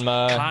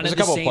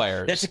couple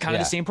players. That's kind of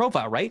the same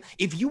profile, right?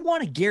 If you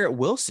want a Garrett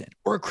Wilson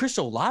or a Chris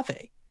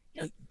Olave,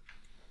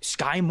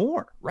 Sky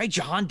Moore, right?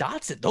 Jahan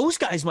Dotson, those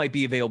guys might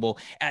be available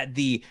at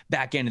the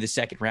back end of the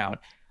second round.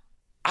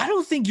 I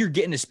don't think you're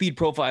getting a speed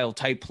profile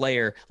type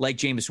player like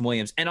Jameson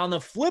Williams. And on the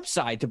flip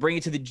side, to bring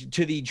it to the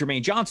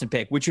Jermaine Johnson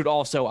pick, which would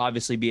also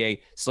obviously be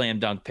a slam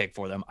dunk pick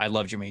for them. I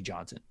love Jermaine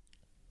Johnson.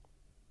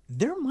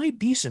 There might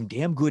be some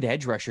damn good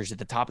edge rushers at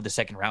the top of the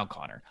second round,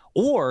 Connor.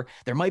 Or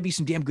there might be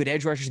some damn good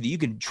edge rushers that you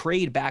can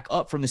trade back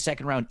up from the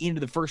second round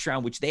into the first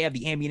round, which they have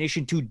the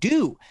ammunition to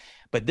do.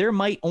 But there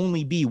might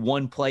only be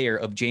one player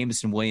of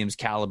Jameson Williams'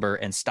 caliber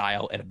and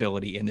style and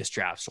ability in this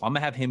draft. So I'm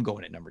going to have him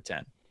going at number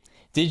 10.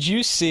 Did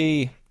you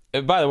see...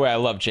 By the way, I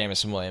love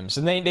Jameson Williams,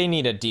 and they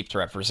need a deep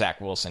threat for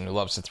Zach Wilson, who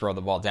loves to throw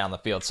the ball down the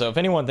field. So if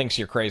anyone thinks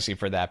you're crazy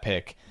for that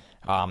pick,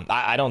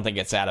 I don't think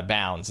it's out of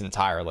bounds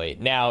entirely.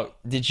 Now,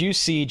 did you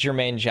see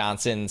Jermaine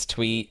Johnson's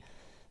tweet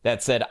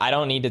that said, "I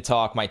don't need to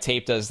talk, my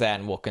tape does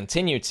that and will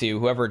continue to.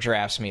 Whoever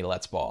drafts me,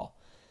 let's ball."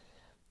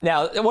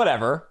 Now,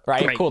 whatever,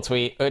 right? Cool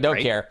tweet. Don't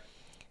care.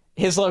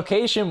 His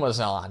location was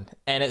on,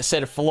 and it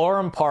said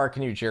Florham Park,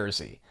 New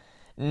Jersey.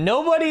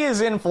 Nobody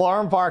is in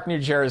Florham Park, New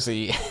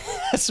Jersey,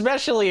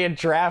 especially in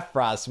draft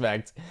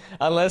prospect,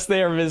 unless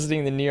they are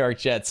visiting the New York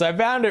Jets. So I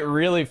found it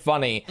really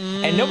funny.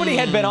 And nobody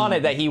had been on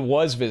it that he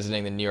was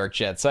visiting the New York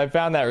Jets. So I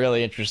found that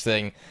really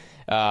interesting.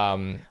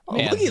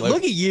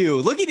 Look at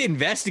you. Look at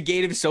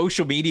investigative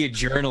social media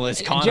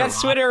journalist Connor.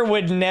 Jets Twitter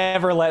would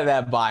never let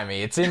that by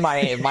me. It's in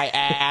my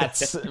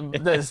ads.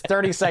 There's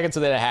 30 seconds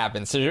that it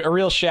happens. So a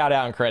real shout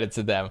out and credit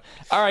to them.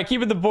 All right,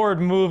 keeping the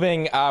board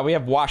moving. We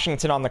have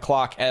Washington on the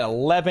clock at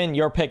 11.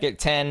 Your pick at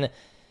 10.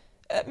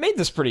 Made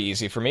this pretty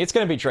easy for me. It's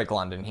going to be Drake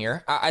London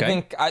here. I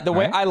think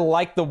I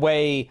like the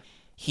way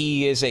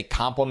he is a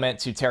complement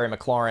to Terry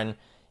McLaurin.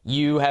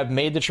 You have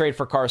made the trade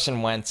for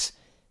Carson Wentz.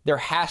 There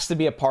has to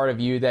be a part of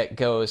you that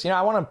goes,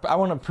 I want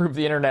to prove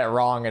the internet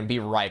wrong and be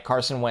right.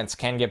 Carson Wentz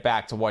can get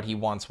back to what he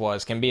once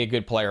was, can be a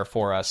good player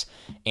for us,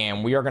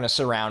 and we are going to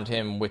surround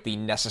him with the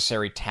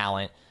necessary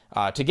talent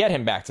to get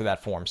him back to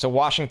that form. So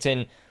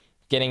Washington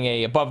getting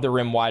a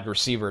above-the-rim wide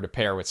receiver to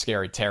pair with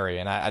Scary Terry,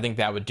 and I think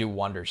that would do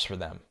wonders for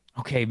them.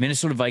 Okay,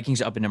 Minnesota Vikings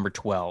up at number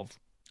 12.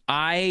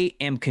 I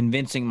am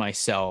convincing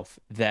myself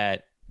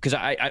that, because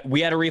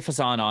we had Arif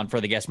Hassan on for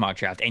the guest mock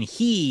draft, and if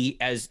he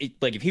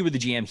were the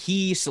GM,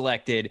 he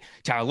selected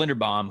Tyler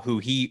Linderbaum, who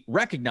he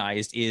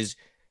recognized is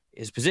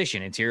his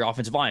position, interior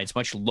offensive line. It's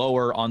much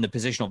lower on the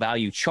positional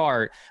value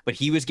chart, but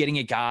he was getting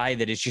a guy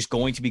that is just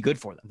going to be good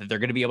for them, that they're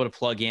going to be able to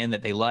plug in,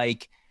 that they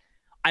like.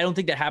 I don't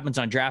think that happens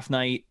on draft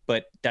night,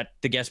 but that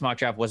the guest mock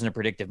draft wasn't a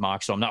predictive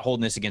mock, so I'm not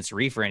holding this against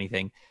Arif or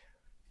anything.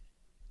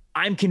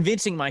 I'm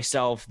convincing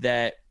myself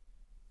that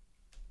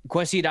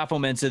Kwesi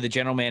Adofo-Mensah, the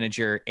general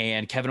manager,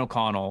 and Kevin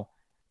O'Connell,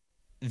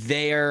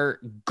 they're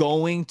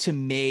going to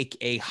make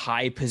a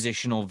high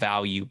positional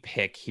value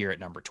pick here at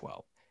number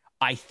 12.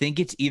 I think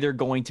it's either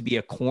going to be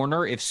a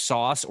corner if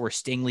Sauce or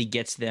Stingley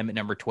gets them at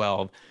number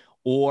 12,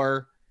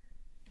 or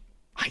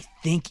I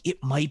think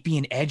it might be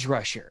an edge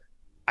rusher.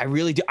 I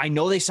really do. I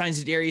know they signed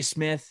Zadarius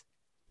Smith.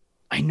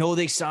 I know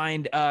they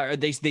signed,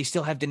 they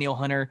still have Danielle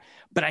Hunter,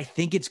 but I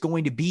think it's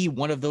going to be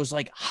one of those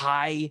like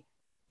high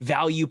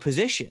value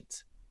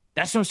positions.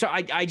 That's what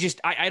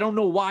I don't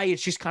know why.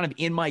 It's just kind of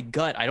in my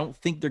gut. I don't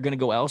think they're going to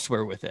go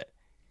elsewhere with it.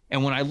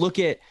 And when I look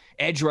at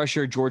edge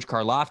rusher, George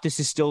Karlaftis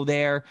is still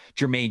there.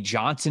 Jermaine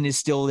Johnson is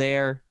still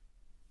there.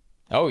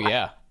 Oh,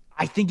 yeah.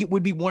 I think it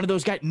would be one of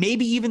those guys.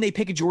 Maybe even they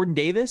pick a Jordan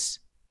Davis.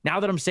 Now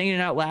that I'm saying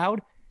it out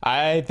loud.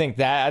 I think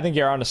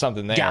you're onto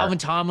something there. Galvin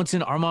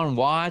Tomlinson, Armon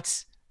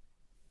Watts,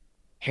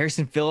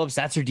 Harrison Phillips.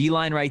 That's their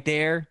D-line right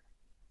there.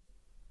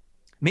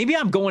 Maybe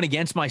I'm going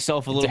against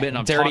myself a little bit and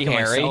I'm Dirty talking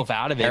Harry, myself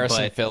out of it.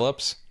 Harrison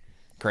Phillips.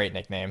 Great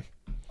nickname.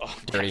 Oh,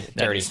 Dirty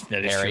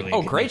Harry.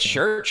 Oh, great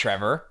shirt,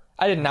 Trevor.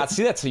 I did not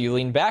see that till you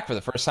leaned back for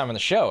the first time on the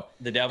show.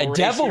 The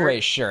Devil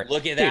Race shirt.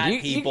 Look at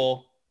that,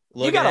 people.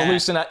 You gotta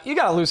loosen up. You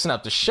gotta loosen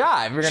up the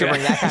shot if you're gonna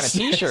bring that kind of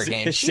t-shirt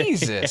game.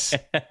 Jesus.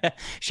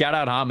 Shout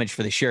out Homage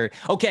for the shirt.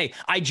 Okay,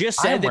 I just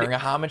said I'm wearing a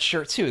Homage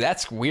shirt too.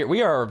 That's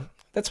weird.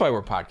 That's why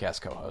we're podcast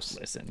co-hosts.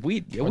 Listen,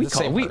 we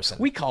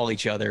call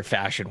each other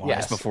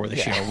fashion-wise before the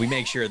show. We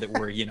make sure that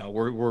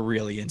we're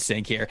really in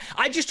sync here.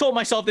 I just told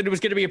myself that it was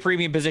going to be a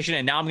premium position,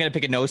 and now I'm going to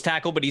pick a nose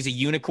tackle, but he's a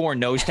unicorn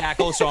nose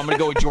tackle, so I'm going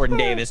to go with Jordan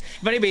Davis.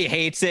 If anybody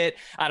hates it,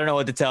 I don't know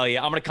what to tell you.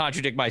 I'm going to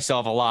contradict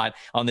myself a lot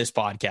on this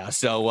podcast.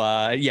 So,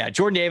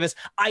 Jordan Davis.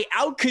 I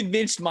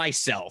out-convinced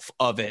myself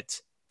of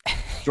it.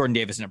 Jordan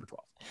Davis, number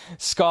 12.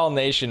 Skull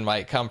Nation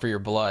might come for your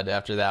blood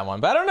after that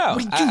one, but I don't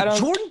know.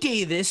 Jordan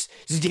Davis,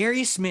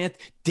 Zadarius Smith,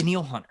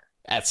 Danielle Hunter.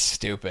 That's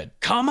stupid.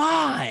 Come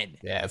on.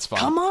 Yeah, it's fun.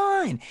 Come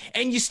on.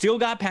 And you still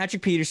got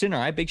Patrick Peterson. All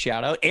right, big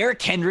shout out. Eric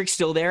Kendrick's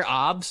still there.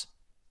 Obs.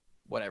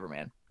 Whatever,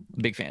 man.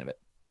 Big fan of it.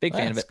 Big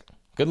fan of it.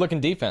 Good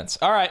looking defense.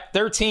 All right,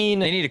 13.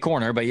 They need a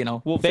corner, but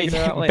we'll figure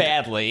that out later.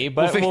 Badly,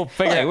 but we'll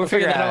figure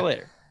that out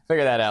later.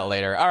 Figure that out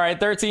later. All right,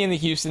 13, the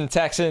Houston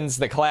Texans,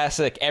 the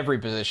classic, every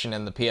position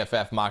in the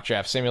PFF mock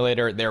draft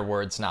simulator. Their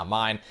words, not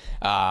mine.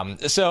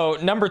 So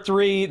number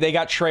 3, they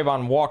got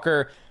Trayvon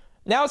Walker.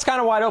 Now it's kind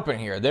of wide open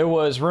here. There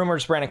was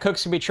rumors Brandon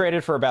Cooks could be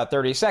traded for about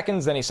 30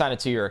 seconds, then he signed a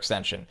 2-year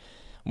extension.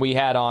 We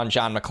had on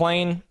John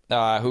McClain,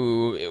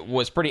 who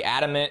was pretty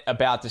adamant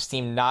about this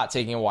team not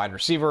taking a wide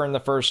receiver in the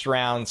first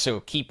round. So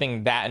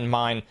keeping that in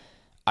mind,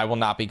 I will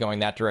not be going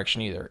that direction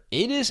either.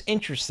 It is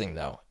interesting,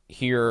 though,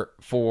 here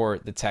for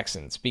the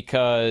Texans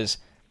because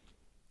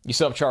you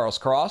still have Charles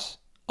Cross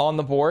on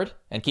the board.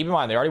 And keep in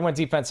mind, they already went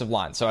defensive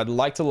line. So I'd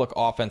like to look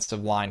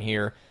offensive line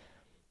here.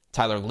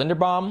 Tyler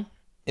Linderbaum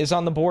is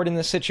on the board in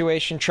this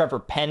situation. Trevor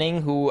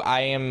Penning, who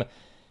I am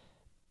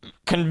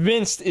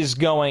convinced is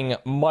going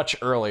much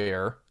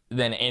earlier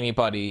than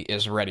anybody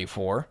is ready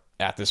for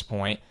at this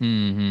point.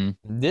 Mm-hmm.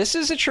 This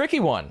is a tricky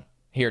one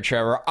here,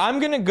 Trevor. I'm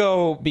going to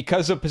go,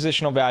 because of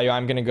positional value,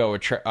 I'm going to go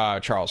with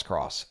Charles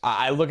Cross.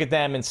 I look at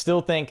them and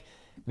still think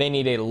they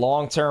need a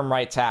long-term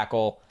right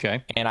tackle.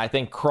 Okay. And I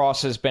think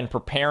Cross has been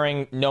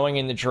preparing, knowing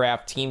in the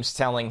draft, teams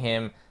telling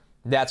him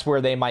that's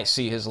where they might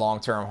see his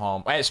long-term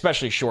home,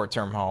 especially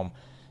short-term home.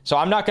 So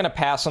I'm not going to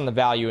pass on the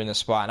value in this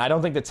spot, and I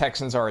don't think the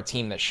Texans are a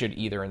team that should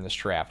either in this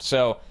draft.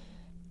 So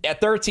at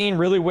 13,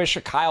 really wish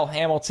Kyle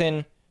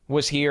Hamilton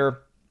was here.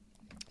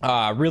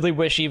 Really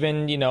wish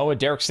even, a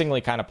Derek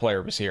Stingley kind of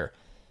player was here.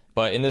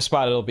 But in this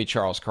spot, it'll be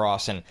Charles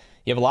Cross. And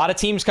you have a lot of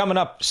teams coming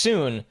up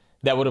soon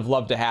that would have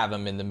loved to have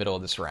him in the middle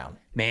of this round.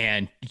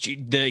 Man,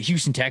 the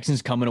Houston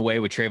Texans coming away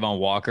with Trayvon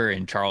Walker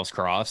and Charles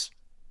Cross.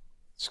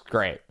 It's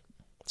great.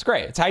 It's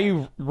great. It's how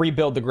you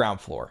rebuild the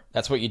ground floor.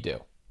 That's what you do.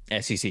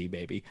 SEC,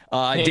 baby.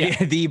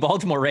 The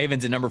Baltimore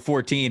Ravens at number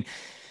 14.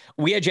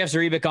 We had Jeff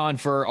Zaribik on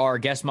for our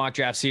guest mock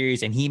draft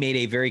series, and he made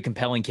a very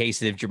compelling case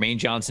that if Jermaine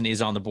Johnson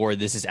is on the board,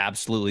 this is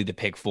absolutely the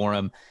pick for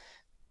him.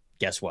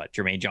 Guess what?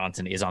 Jermaine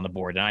Johnson is on the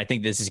board, and I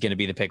think this is going to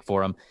be the pick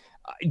for him.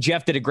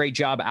 Jeff did a great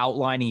job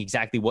outlining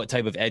exactly what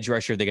type of edge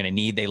rusher they're going to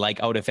need. They like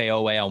Odafe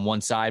on one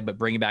side, but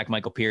bringing back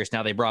Michael Pierce.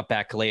 Now they brought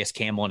back Calais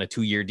Campbell on a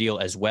 2-year deal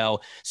as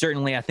well.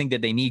 Certainly, I think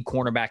that they need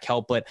cornerback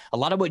help, but a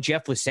lot of what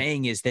Jeff was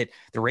saying is that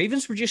the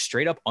Ravens were just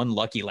straight up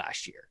unlucky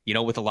last year,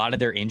 with a lot of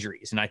their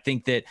injuries. And I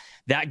think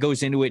that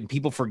goes into it, and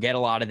people forget a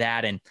lot of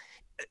that. And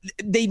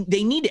they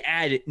need to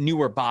add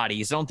newer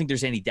bodies. I don't think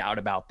there's any doubt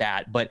about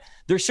that, but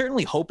they're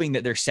certainly hoping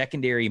that their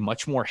secondary,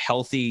 much more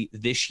healthy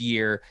this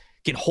year,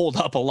 can hold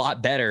up a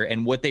lot better.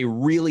 And what they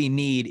really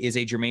need is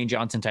a Jermaine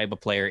Johnson type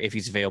of player if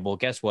he's available.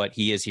 Guess what?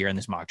 He is here in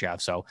this mock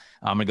draft. So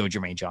I'm going to go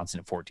Jermaine Johnson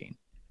at 14.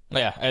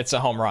 Yeah, it's a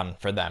home run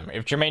for them.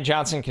 If Jermaine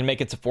Johnson can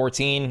make it to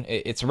 14,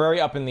 it's very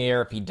up in the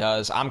air if he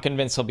does. I'm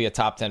convinced he'll be a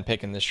top 10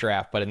 pick in this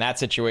draft. But in that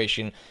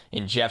situation,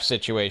 in Jeff's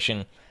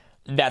situation,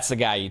 that's the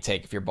guy you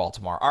take if you're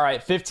Baltimore. All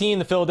right, 15,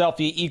 the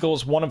Philadelphia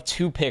Eagles, one of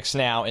 2 picks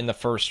now in the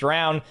first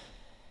round.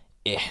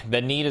 The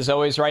need is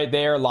always right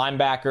there,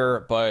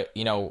 linebacker, but,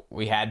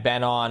 we had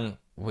Ben on.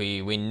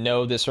 We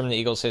know this from the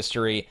Eagles'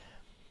 history. It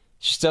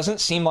just doesn't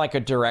seem like a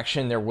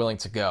direction they're willing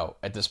to go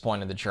at this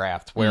point in the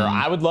draft, where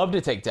I would love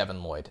to take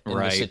Devin Lloyd in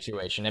this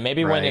situation. And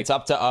maybe when it's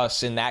up to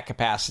us in that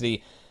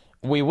capacity,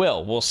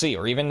 we'll see,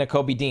 or even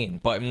Nakobe Dean.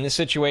 But in this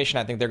situation,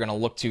 I think they're going to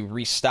look to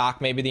restock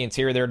maybe the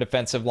interior of their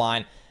defensive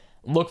line,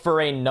 look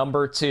for a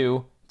number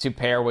 2 to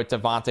pair with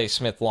Devontae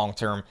Smith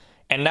long-term.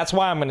 And that's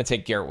why I'm going to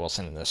take Garrett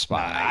Wilson in this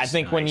spot. I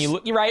think when you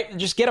look, you're right,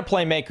 just get a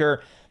playmaker,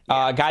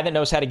 a guy that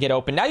knows how to get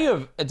open. Now you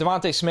have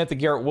Devontae Smith and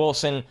Garrett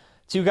Wilson,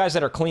 2 guys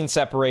that are clean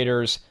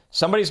separators.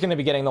 Somebody's going to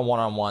be getting the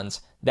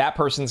one-on-ones. That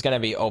person's going to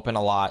be open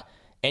a lot.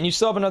 And you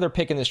still have another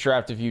pick in this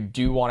draft if you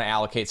do want to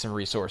allocate some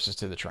resources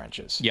to the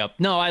trenches. Yep.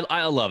 No,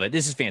 I love it.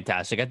 This is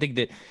fantastic. I think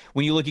that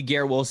when you look at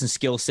Garrett Wilson's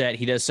skill set,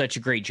 he does such a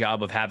great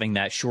job of having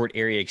that short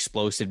area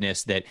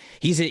explosiveness that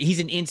he's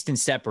an instant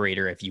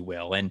separator, if you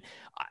will. And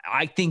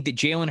I think that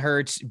Jalen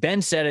Hurts,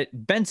 Ben said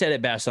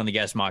it best on the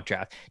guest mock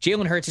draft.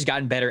 Jalen Hurts has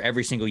gotten better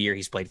every single year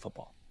he's played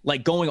football.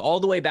 Like going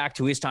all the way back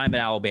to his time at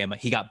Alabama,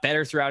 he got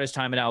better throughout his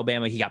time at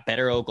Alabama. He got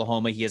better at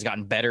Oklahoma. He has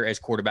gotten better as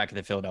quarterback of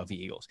the Philadelphia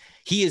Eagles.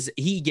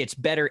 He gets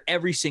better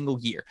every single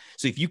year.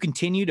 So if you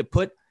continue to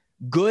put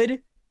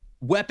good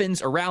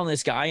weapons around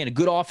this guy and a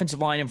good offensive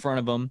line in front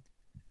of him,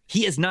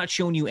 he has not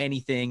shown you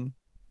anything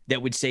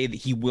that would say that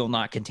he will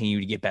not continue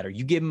to get better.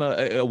 You give him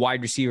a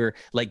wide receiver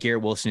like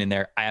Garrett Wilson in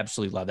there. I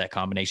absolutely love that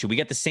combination. We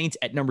got the Saints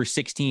at number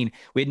 16.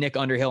 We had Nick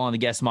Underhill on the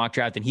guest mock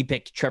draft, and he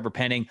picked Trevor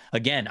Penning.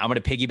 Again, I'm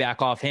going to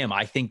piggyback off him.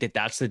 I think that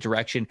that's the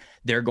direction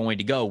they're going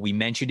to go. We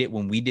mentioned it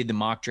when we did the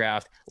mock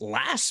draft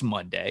last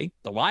Monday,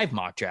 the live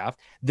mock draft,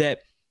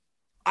 that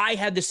I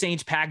had the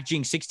Saints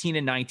packaging 16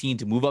 and 19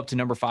 to move up to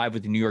number 5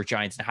 with the New York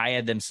Giants, and I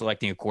had them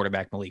selecting a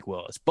quarterback, Malik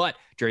Willis. But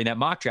during that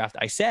mock draft,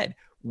 I said,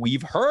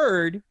 we've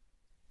heard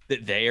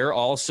that they are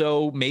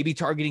also maybe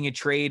targeting a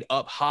trade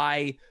up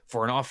high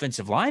for an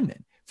offensive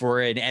lineman,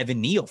 for an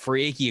Evan Neal, for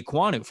Ike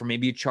Ekwonu, for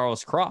maybe a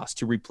Charles Cross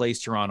to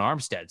replace Teron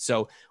Armstead.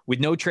 So with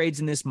no trades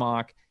in this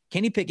mock,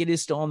 Kenny Pickett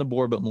is still on the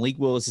board, but Malik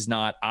Willis is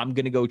not. I'm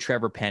going to go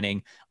Trevor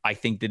Penning. I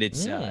think that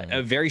it's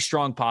a very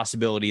strong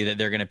possibility that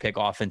they're going to pick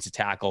offensive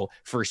tackle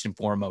first and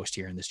foremost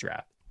here in this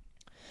draft.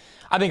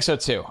 I think so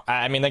too.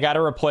 I mean, they got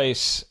to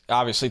replace,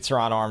 obviously,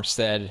 Teron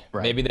Armstead.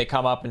 Right. Maybe they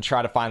come up and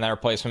try to find that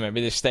replacement.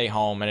 Maybe they stay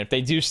home. And if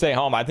they do stay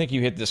home, I think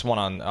you hit this one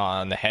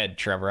on the head,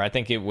 Trevor. I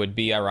think it would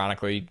be,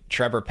 ironically,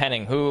 Trevor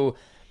Penning, who,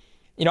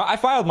 I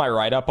filed my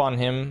write-up on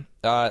him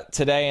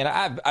today, and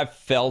I've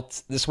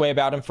felt this way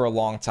about him for a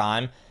long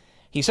time.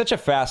 He's such a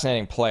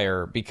fascinating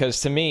player because,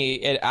 to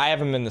me, I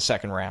have him in the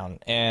second round,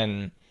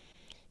 and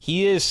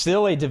he is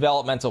still a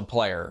developmental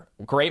player.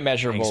 Great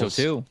measurables. I think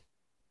so, too.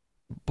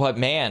 But,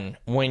 man,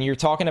 when you're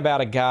talking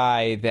about a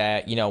guy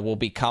that, will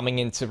be coming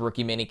into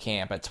rookie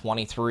minicamp at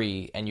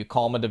 23 and you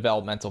call him a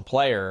developmental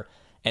player,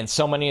 and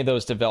so many of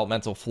those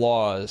developmental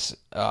flaws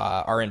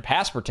are in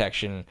pass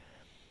protection,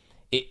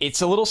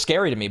 it's a little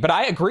scary to me. But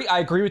I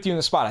agree with you in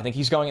the spot. I think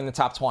he's going in the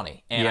top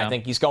 20. And I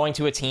think he's going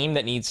to a team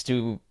that needs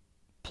to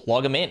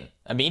plug him in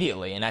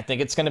immediately. And I think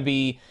there's going to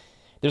be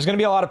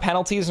a lot of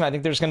penalties, and I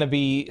think there's going to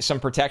be some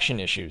protection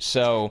issues.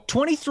 So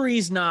 23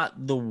 is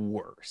not the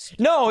worst.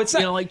 No, it's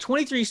not. Like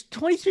 23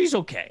 is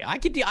okay. I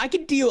could deal with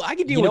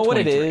 23. You know what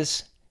it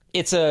is?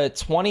 It's a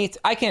 20.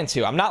 I can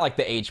too. I'm not like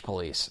the age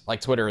police,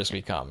 like Twitter has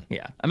become.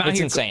 Yeah, it's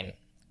insane.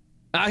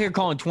 I'm out here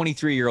calling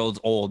 23-year-olds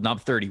old, and I'm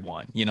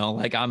 31.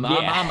 Like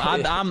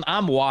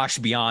I'm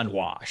washed beyond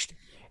washed.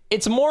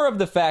 It's more of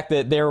the fact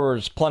that there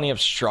was plenty of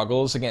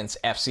struggles against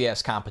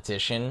FCS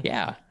competition.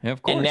 Yeah,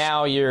 of course. And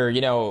now you're,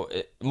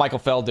 Michael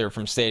Felder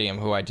from Stadium,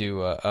 who I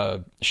do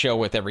a show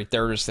with every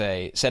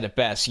Thursday, said it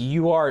best.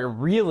 You are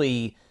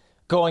really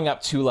going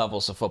up 2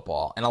 levels of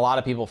football. And a lot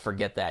of people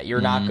forget that. You're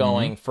not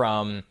going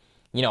from,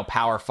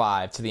 Power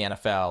 5 to the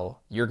NFL.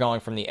 You're going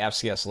from the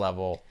FCS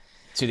level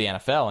to the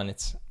NFL. And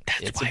it's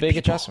a big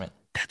adjustment.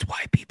 That's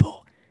why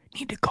people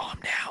need to calm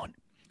down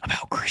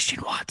about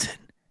Christian Watson.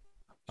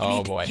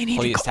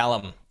 Please tell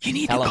him. You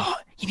need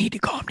to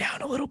calm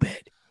down a little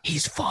bit.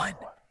 He's fun.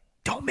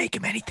 Don't make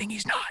him anything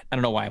he's not. I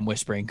don't know why I'm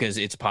whispering, because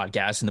it's a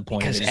podcast, and the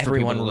point is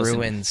everyone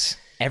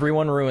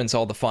ruins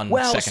all the fun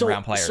second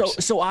round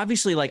players. So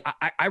obviously, like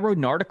I wrote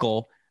an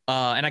article,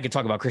 and I could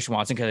talk about Christian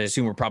Watson because I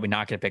assume we're probably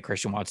not going to pick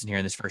Christian Watson here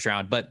in this first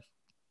round. But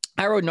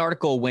I wrote an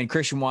article when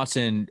Christian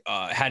Watson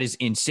had his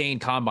insane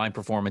combine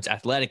performance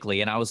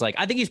athletically, and I was like,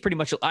 I think he's pretty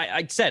much.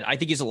 I said I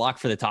think he's a lock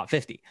for the top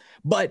 50,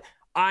 but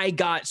I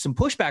got some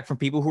pushback from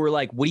people who were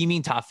like, what do you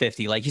mean top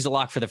 50? Like, he's a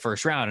lock for the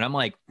first round. And I'm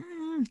like,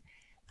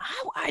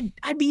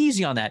 I'd be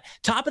easy on that.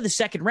 Top of the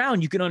second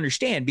round, you can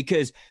understand,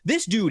 because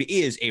this dude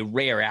is a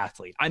rare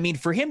athlete. I mean,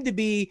 for him to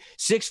be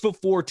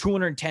 6'4",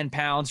 210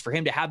 pounds, for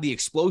him to have the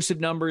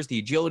explosive numbers, the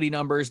agility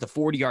numbers, the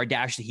 40-yard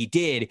dash that he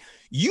did,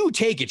 you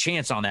take a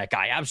chance on that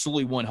guy.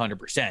 Absolutely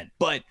 100%.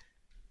 But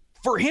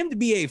for him to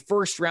be a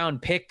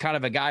first-round pick, kind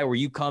of a guy where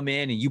you come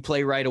in and you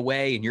play right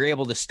away and you're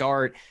able to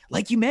start,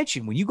 like you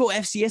mentioned, when you go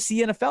FCS to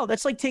the NFL,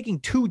 that's like taking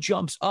 2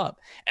 jumps up.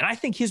 And I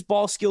think his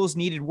ball skills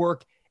needed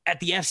work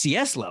at the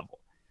FCS level.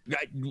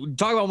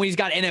 Talk about when he's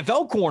got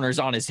NFL corners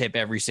on his hip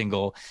every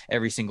single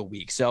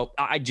week. So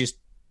I just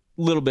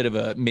little bit of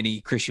a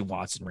mini Christian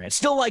Watson rant.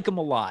 Still like him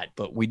a lot,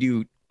 but we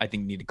do, I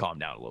think, need to calm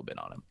down a little bit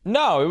on him.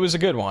 No, it was a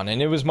good one, and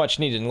it was much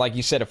needed. And like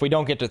you said, if we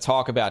don't get to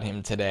talk about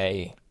him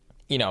today,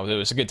 it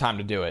was a good time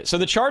to do it. So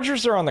the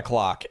Chargers are on the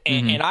clock,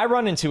 and I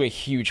run into a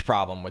huge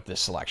problem with this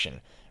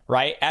selection,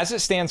 right? As it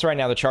stands right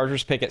now, the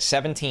Chargers pick at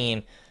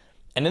 17,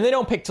 and then they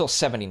don't pick till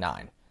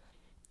 79.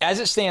 As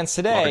it stands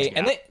today,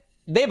 and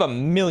they have a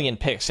million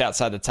picks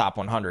outside the top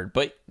 100,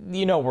 but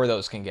you know where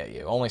those can get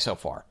you, only so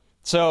far.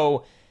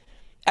 So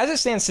as it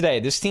stands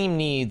today, this team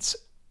needs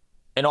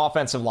an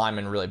offensive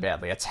lineman really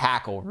badly, a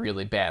tackle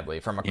really badly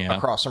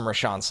across from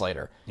Rashawn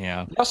Slater.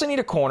 Yeah. You also need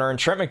a corner, and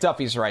Trent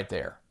McDuffie's right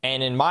there.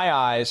 And in my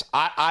eyes,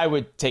 I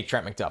would take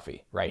Trent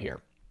McDuffie right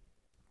here.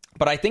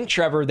 But I think,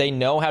 Trevor, they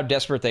know how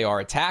desperate they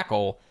are at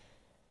tackle,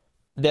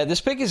 that this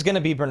pick is going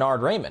to be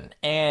Bernhard Raimann.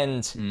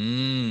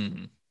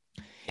 And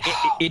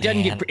it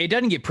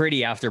doesn't get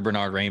pretty after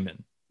Bernhard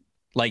Raimann.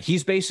 Like,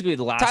 he's basically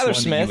the last Tyler one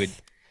Smith. that you would.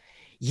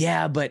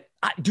 Yeah, but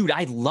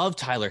I love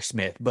Tyler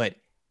Smith, but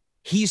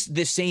he's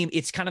the same.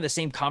 It's kind of the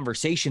same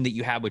conversation that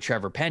you have with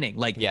Trevor Penning.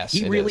 Like, yes,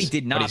 he really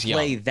did not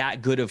play young.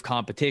 that good of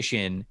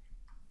competition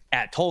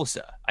at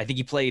Tulsa. I think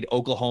he played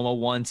Oklahoma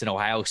once and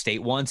Ohio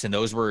State once, and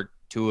those were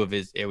 2 of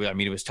his. It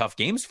was tough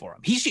games for him.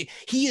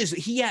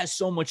 He has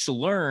so much to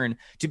learn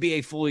to be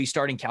a fully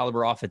starting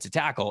caliber offensive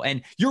tackle.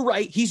 And you're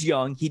right, he's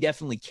young. He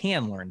definitely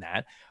can learn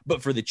that.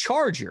 But for the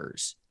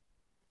Chargers,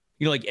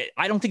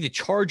 I don't think the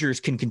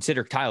Chargers can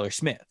consider Tyler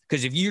Smith,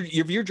 because if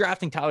you're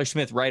drafting Tyler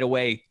Smith right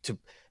away,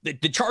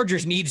 the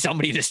Chargers need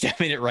somebody to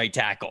step in at right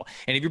tackle.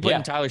 And if you're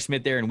putting Tyler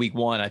Smith there in week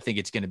 1, I think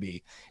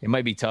it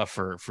might be tough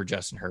for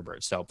Justin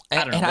Herbert. So I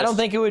don't know. And I don't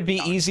think it would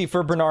be easy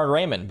for Bernhard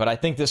Raimann, but I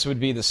think this would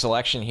be the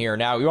selection here.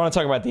 Now, we want to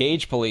talk about the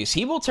age police.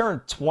 He will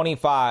turn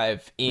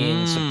 25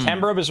 in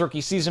September of his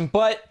rookie season,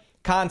 but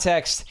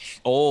context.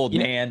 Old.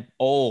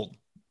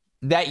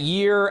 That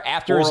year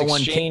after his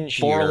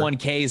exchange year.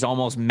 401k is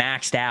almost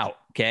maxed out.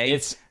 Okay.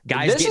 It's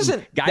Guys That's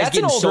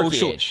getting an old rookie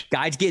social age.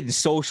 guys getting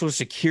Social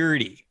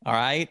Security. All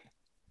right.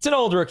 It's an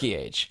old rookie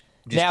age.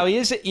 Now kidding. he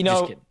is,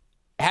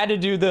 had to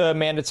do the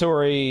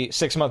mandatory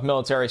 6-month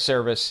military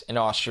service in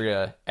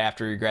Austria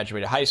after he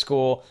graduated high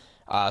school.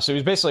 So he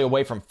was basically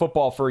away from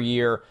football for a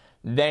year,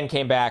 then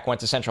came back, went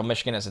to Central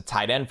Michigan as a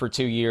tight end for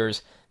 2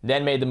 years,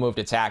 then made the move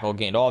to tackle,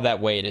 gained all that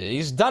weight.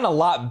 He's done a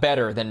lot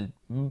better than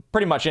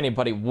pretty much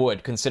anybody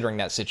would considering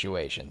that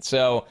situation.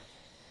 So,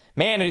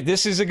 man,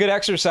 this is a good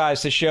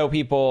exercise to show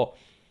people.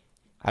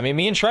 I mean,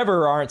 me and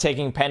Trevor aren't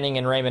taking Penning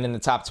and Raymond in the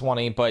top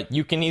 20, but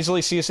you can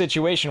easily see a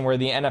situation where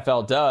the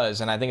NFL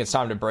does, and I think it's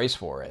time to brace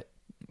for it.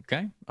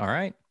 Okay. All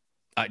right.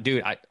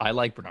 Dude, I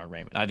like Bernard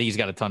Raymond. I think he's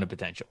got a ton of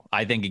potential.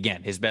 I think,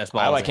 again, his best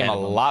ball. I like him a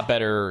lot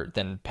better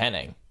than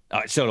Penning.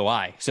 So do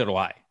I.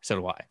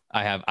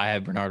 I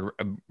have Bernard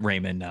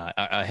Raymond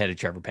ahead of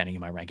Trevor Penning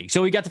in my ranking.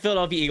 So we got the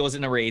Philadelphia Eagles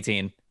at number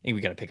 18. I think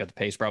we got to pick up the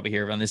pace probably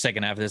here on the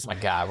second half of this. My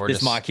God,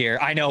 this mock here.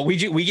 I know we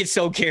get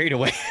so carried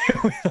away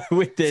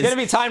with this. It's gonna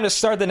be time to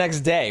start the next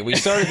day. We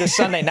started this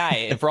Sunday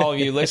night, and for all of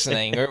you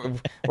listening,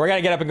 we're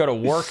gonna get up and go to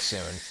work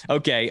soon.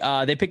 Okay,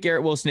 they pick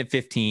Garrett Wilson at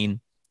 15.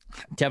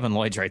 Devin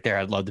Lloyd's right there.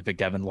 I'd love to pick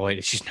Devin Lloyd.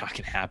 It's just not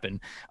going to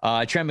happen.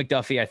 Trent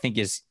McDuffie, I think,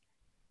 is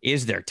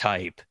their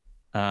type.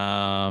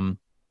 Devontae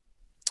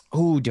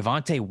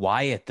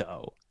Wyatt,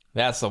 though.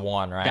 That's the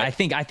one, right? I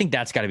think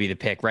that's got to be the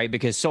pick, right?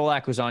 Because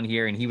Solak was on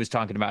here, and he was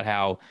talking about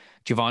how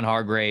Javon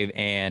Hargrave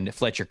and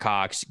Fletcher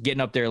Cox getting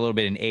up there a little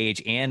bit in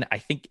age, and I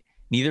think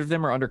neither of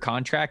them are under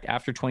contract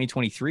after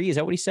 2023. Is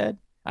that what he said?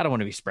 I don't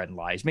want to be spreading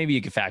lies. Maybe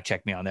you can fact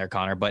check me on there,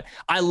 Connor, but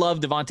I love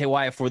Devontae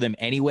Wyatt for them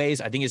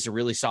anyways. I think it's a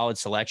really solid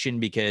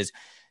selection because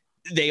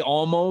they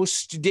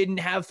almost didn't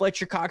have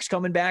Fletcher Cox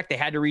coming back. They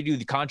had to redo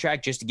the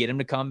contract just to get him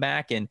to come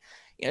back. And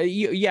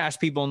you ask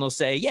people and they'll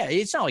say, yeah,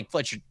 it's not like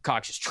Fletcher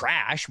Cox is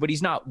trash, but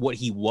he's not what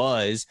he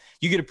was.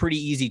 You get a pretty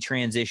easy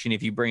transition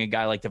if you bring a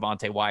guy like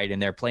Devontae Wyatt in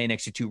there, playing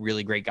next to two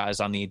really great guys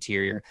on the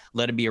interior,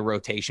 let him be a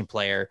rotation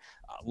player,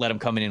 let him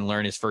come in and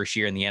learn his first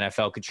year in the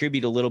NFL,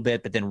 contribute a little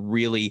bit, but then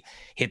really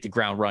hit the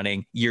ground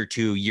running year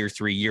 2, year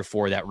 3, year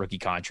 4, that rookie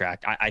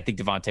contract. I think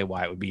Devontae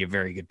Wyatt would be a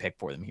very good pick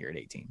for them here at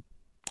 18.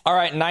 All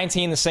right,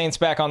 19, the Saints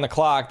back on the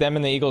clock. Them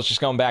and the Eagles just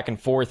going back and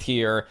forth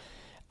here.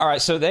 All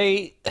right, so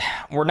they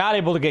were not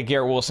able to get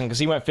Garrett Wilson because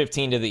he went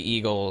 15 to the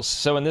Eagles.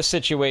 So in this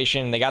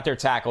situation, they got their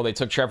tackle. They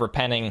took Trevor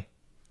Penning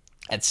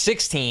at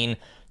 16.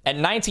 At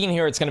 19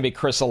 here, it's going to be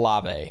Chris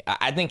Olave.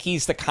 I think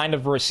he's the kind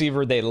of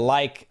receiver they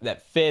like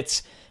that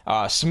fits.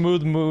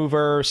 Smooth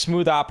mover,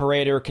 smooth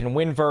operator, can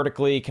win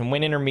vertically, can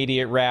win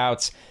intermediate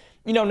routes.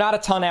 Not a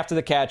ton after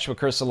the catch with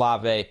Chris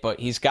Olave, but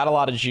he's got a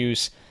lot of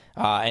juice,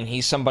 and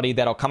he's somebody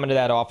that'll come into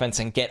that offense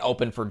and get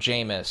open for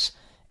Jameis.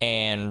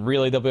 And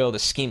really, they'll be able to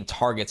scheme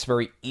targets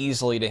very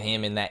easily to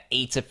him in that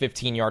 8 to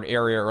 15-yard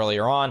area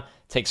earlier on.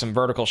 Take some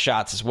vertical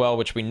shots as well,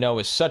 which we know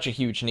is such a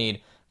huge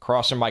need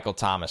across from Michael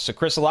Thomas. So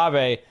Chris Olave,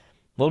 a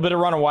little bit of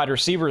run of wide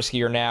receivers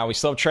here now. We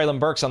still have Treylon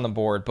Burks on the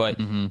board, but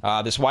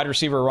this wide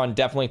receiver run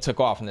definitely took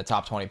off in the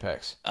top 20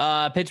 picks.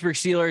 Pittsburgh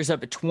Steelers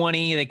up at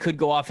 20. They could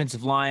go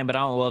offensive line, but I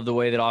don't love the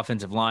way that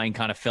offensive line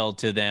kind of fell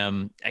to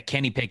them.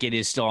 Kenny Pickett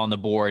is still on the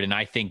board, and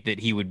I think that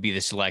he would be the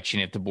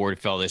selection if the board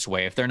fell this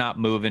way. If they're not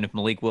moving, if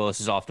Malik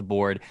Willis is off the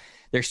board,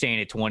 they're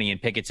staying at 20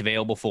 and Pickett's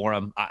available for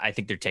them. I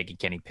think they're taking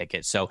Kenny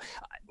Pickett. So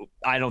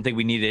I don't think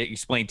we need to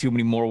explain too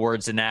many more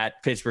words than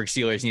that. Pittsburgh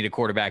Steelers need a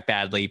quarterback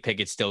badly.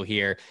 Pickett's still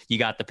here. You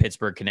got the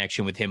Pittsburgh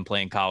connection with him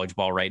playing college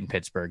ball right in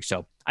Pittsburgh.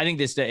 So I think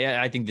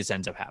this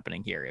ends up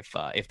happening here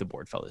if the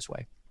board fell this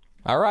way.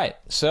 All right.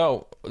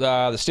 So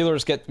the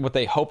Steelers get what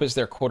they hope is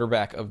their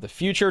quarterback of the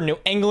future. New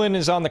England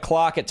is on the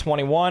clock at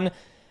 21.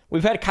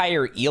 We've had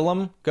Kaiir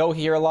Elam go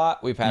here a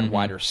lot. We've had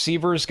wide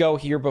receivers go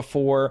here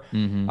before.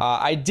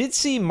 I did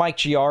see Mike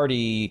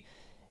Giardi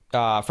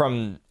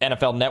from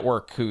NFL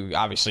Network, who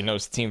obviously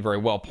knows the team very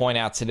well, point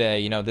out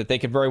today, that they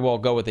could very well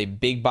go with a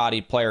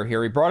big-bodied player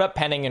here. He brought up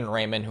Penning and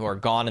Raymond, who are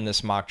gone in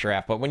this mock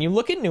draft. But when you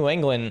look at New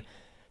England,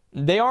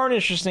 they are an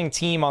interesting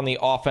team on the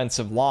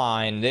offensive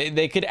line.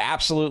 They could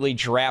absolutely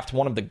draft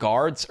one of the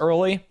guards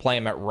early, play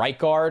him at right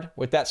guard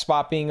with that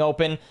spot being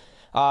open.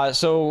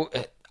 So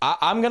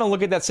I'm going to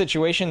look at that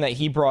situation that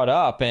he brought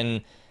up,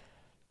 and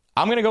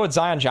I'm going to go with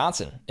Zion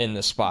Johnson in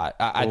this spot.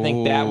 I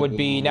think that would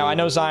be... Now, I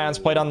know Zion's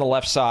played on the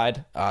left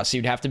side, so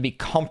you'd have to be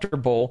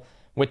comfortable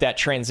with that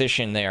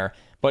transition there.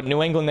 But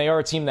New England, they are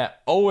a team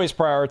that always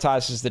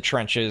prioritizes the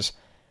trenches.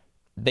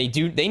 They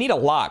need a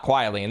lot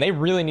quietly, and they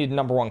really need a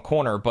number one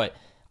corner, but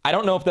I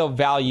don't know if they'll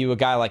value a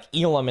guy like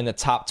Elam in the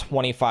top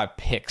 25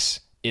 picks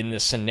in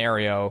this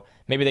scenario.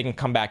 Maybe they can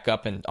come back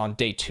up on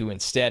day 2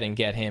 instead and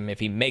get him if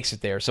he makes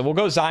it there. So we'll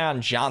go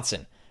Zion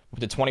Johnson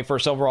with the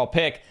 21st overall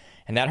pick.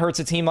 And that hurts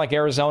a team like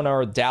Arizona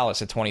or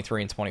Dallas at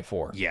 23 and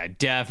 24. Yeah,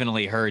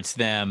 definitely hurts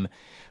them,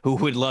 who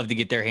would love to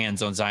get their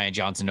hands on Zion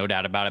Johnson, no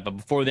doubt about it. But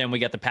before then, we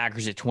got the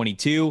Packers at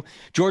 22.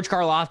 George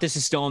Karlaftis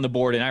is still on the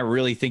board, and I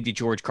really think that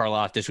George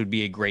Karlaftis would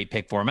be a great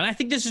pick for him. And I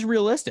think this is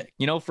realistic.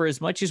 For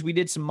as much as we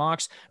did some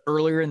mocks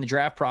earlier in the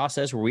draft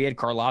process where we had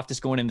Karlaftis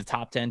going in the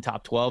top 10,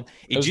 top 12,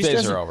 those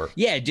days are over.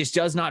 Yeah, it just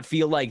does not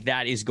feel like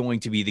that is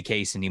going to be the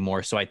case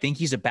anymore. So I think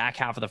he's a back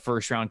half of the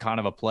first round kind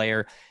of a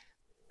player.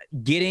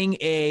 Getting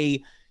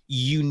a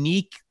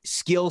unique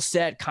skill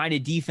set kind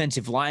of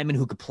defensive lineman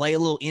who could play a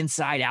little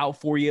inside out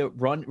for you,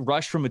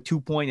 rush from a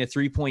 2-point to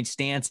 3-point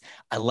stance.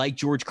 I like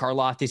George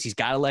Karlaftis. He's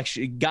got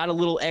a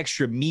little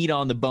extra meat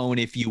on the bone,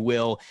 if you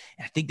will.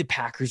 And I think the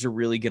Packers are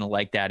really going to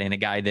like that in a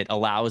guy that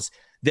allows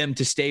them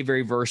to stay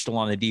very versatile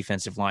on the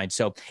defensive line.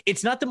 So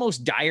it's not the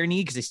most dire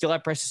need because they still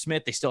have Preston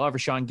Smith. They still have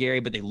Rashawn Gary,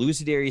 but they lose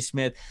to Darius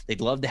Smith.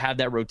 They'd love to have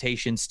that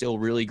rotation still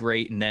really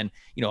great. And then,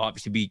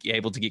 obviously be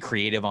able to get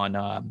creative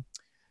on,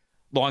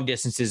 long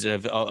distances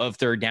of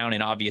third down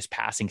in obvious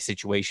passing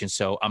situations.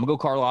 So I'm going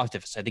to go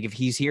Karlaftis. I think if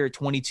he's here at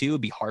 22,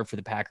 it'd be hard for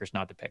the Packers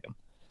not to pick him.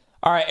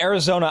 All right,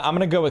 Arizona, I'm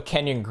going to go with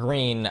Kenyon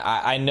Green.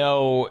 I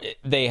know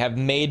they have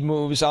made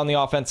moves on the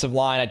offensive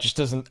line.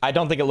 I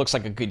don't think it looks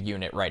like a good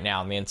unit right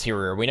now in the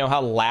interior. We know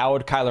how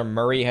loud Kyler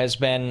Murray has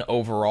been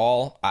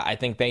overall. I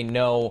think they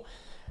know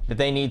that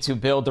they need to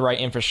build the right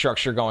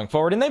infrastructure going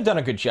forward, and they've done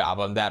a good job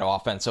on that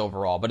offense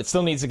overall, but it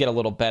still needs to get a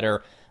little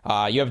better.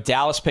 You have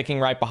Dallas picking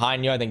right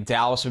behind you. I think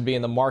Dallas would be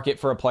in the market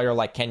for a player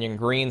like Kenyon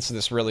Green, so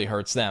this really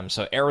hurts them.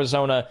 So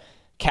Arizona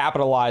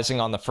capitalizing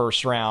on the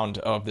first round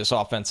of this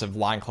offensive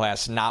line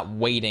class, not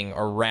waiting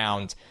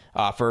around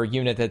for a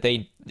unit that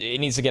it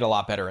needs to get a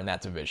lot better in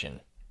that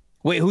division.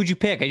 Wait, who'd you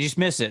pick? I just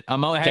missed it.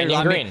 I'm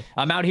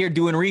out here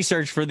doing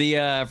research for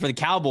the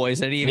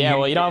Cowboys. You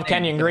don't have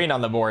Kenyon Green on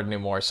the board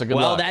anymore, so good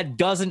luck. Well, that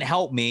doesn't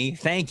help me.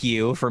 Thank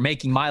you for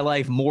making my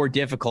life more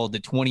difficult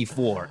at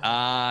 24.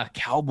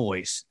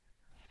 Cowboys.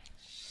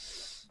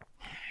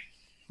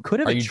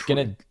 Are you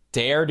going to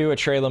dare do a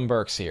Treylon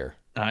Burks here?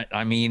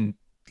 I mean,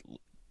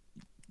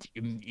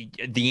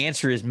 the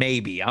answer is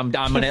maybe. I'm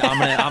gonna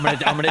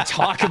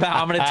talk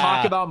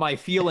about my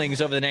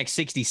feelings over the next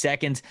 60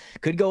 seconds.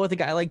 Could go with a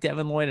guy like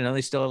Devin Lloyd. I know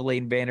they still have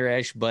Leighton Vander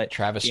Esch, but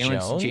Travis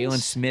Jones, Jalen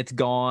Smith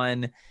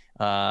gone.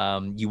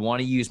 You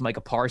want to use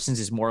Micah Parsons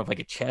as more of like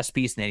a chess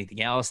piece than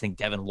anything else. I think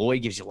Devin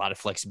Lloyd gives you a lot of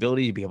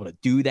flexibility to be able to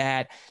do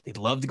that. They'd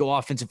love to go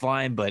offensive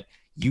line, but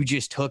you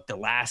just took the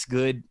last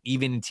good,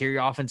 even interior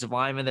offensive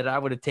lineman that I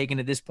would have taken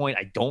at this point.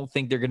 I don't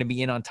think they're going to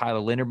be in on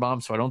Tyler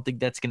Linderbaum, so I don't think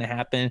that's going to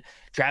happen.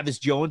 Travis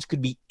Jones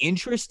could be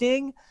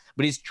interesting,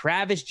 but is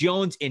Travis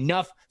Jones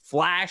enough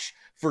flash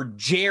for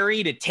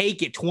Jerry to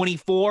take at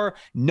 24?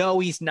 No,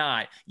 he's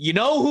not. You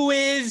know who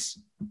is?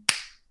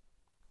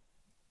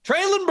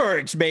 Treylon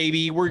Burks,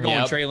 baby. We're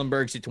going Treylon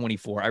Burks at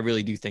 24. I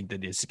really do think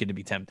that this is going to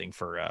be tempting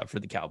for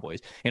the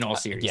Cowboys in all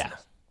seriousness.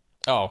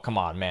 Yeah. Oh, come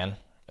on, man.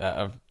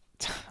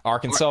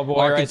 Arkansas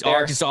boy right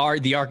there.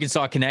 The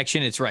Arkansas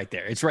connection, it's right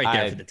there. It's right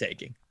there for the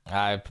taking.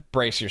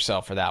 Brace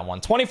yourself for that one.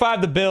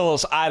 25, the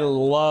Bills. I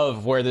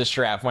love where this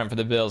draft went for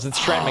the Bills.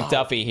 It's Trent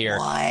McDuffie here.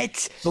 What?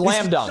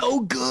 Slam dunk. So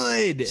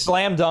good.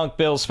 Slam dunk,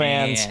 Bills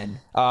fans.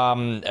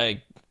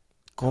 A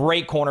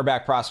great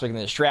cornerback prospect in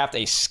this draft.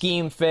 A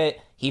scheme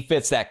fit. He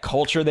fits that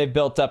culture they've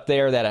built up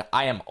there, that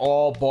I am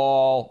all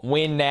ball,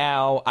 win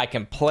now, I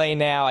can play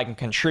now, I can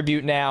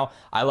contribute now.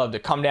 I love to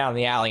come down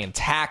the alley and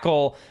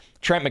tackle.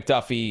 Trent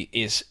McDuffie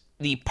is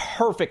the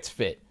perfect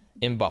fit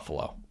in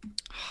Buffalo.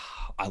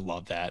 I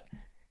love that.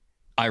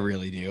 I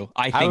really do.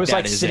 I was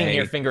like sitting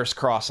here, fingers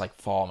crossed, like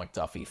fall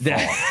McDuffie.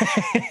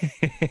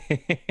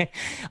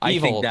 Fall.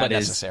 Evil, but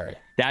necessary.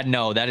 That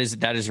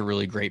is a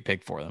really great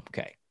pick for them.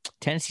 Okay,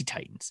 Tennessee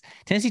Titans.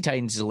 Tennessee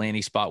Titans is a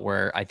landing spot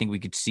where I think we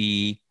could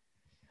see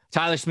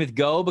Tyler Smith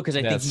go because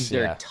I think he's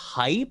their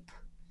type.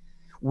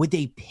 Would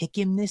they pick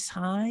him this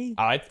high?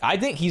 I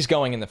think he's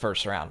going in the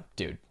first round,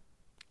 dude.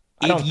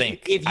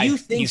 If you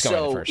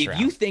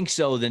think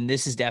so, then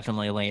this is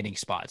definitely a landing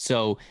spot.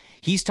 So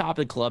he's top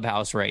of the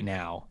clubhouse right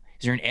now.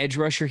 Is there an edge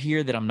rusher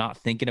here that I'm not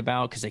thinking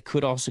about? Because I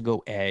could also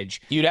go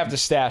edge. You'd have to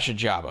stash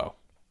Ojabo.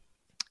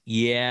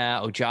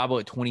 Yeah, Ojabo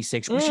at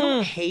 26, which I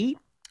don't hate.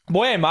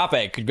 Boye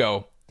Mafe could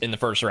go in the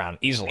first round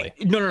easily.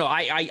 No.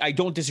 I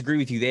don't disagree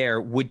with you there.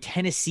 Would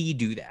Tennessee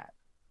do that?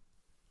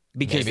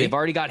 Because they've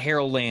already got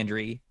Harold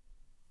Landry.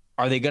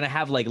 Are they going to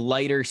have like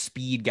lighter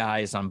speed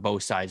guys on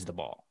both sides of the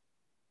ball?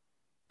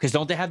 Because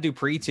don't they have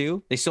Dupree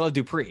too? They still have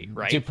Dupree,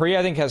 right? Dupree,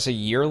 I think, has a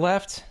year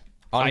left.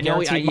 I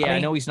know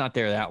he's not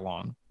there that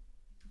long.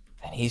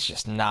 And he's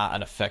just not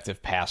an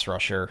effective pass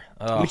rusher.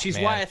 Which is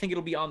why I think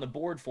it'll be on the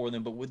board for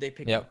them. But would they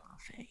pick him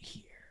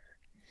here?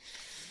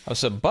 Oh,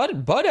 so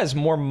Bud has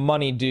more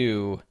money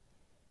due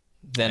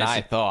than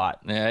I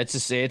thought. Yeah,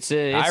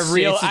 I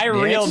reeled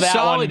that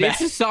one back.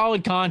 It's a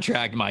solid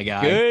contract, my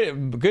guy.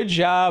 Good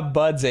job,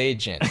 Bud's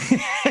agent.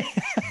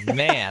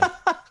 Man.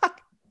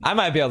 I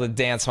might be able to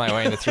dance my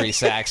way into 3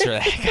 sacks for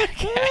that kind of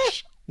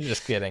cash.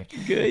 Just kidding.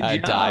 Good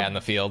job. Die on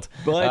the field.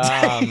 But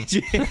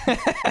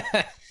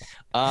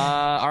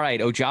All right,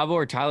 Ojabo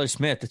or Tyler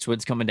Smith. That's what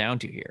it's coming down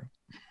to here.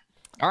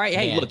 All right,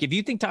 hey, look, if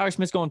you think Tyler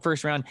Smith's going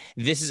first round,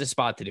 this is a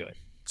spot to do it.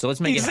 So let's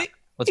make it happen.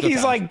 Let's go.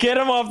 He's like, get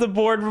him off the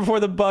board before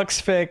the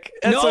Bucks pick.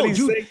 That's what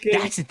he's thinking.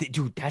 That's the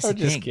thing. That's the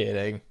thing. Just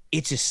kidding.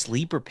 It's a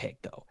sleeper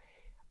pick, though.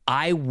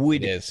 I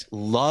would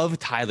love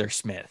Tyler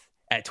Smith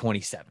at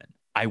 27.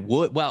 I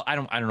would. Well, I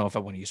don't know if I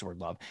want to use the word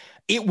love.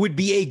 It would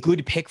be a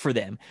good pick for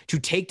them to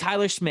take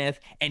Tyler Smith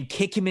and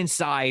kick him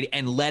inside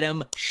and let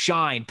him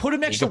shine. Put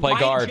him next to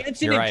Ryan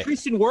Jensen and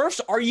Tristan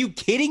Wirfs. Are you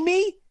kidding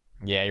me?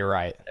 Yeah, you're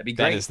right. That'd be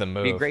great. That is the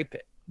move. Be a great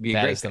pick.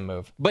 That is the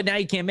move. But now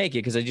you can't make it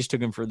because I just took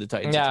him for the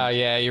Titans.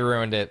 Yeah, you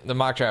ruined it. The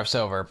mock draft's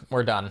over.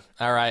 We're done.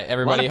 All right,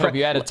 everybody. Hope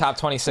you had a top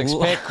 26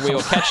 pick. We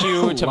will catch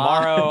you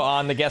tomorrow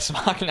on the guest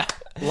mock. A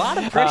lot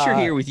of pressure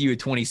here with you at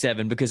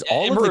 27 because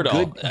all of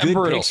the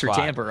good picks for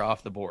Tampa are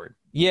off the board.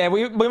 Yeah,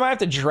 we might have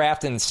to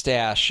draft and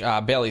stash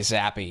Bailey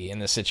Zappi in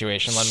this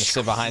situation. Let him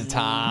sit behind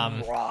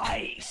Tom.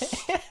 Right.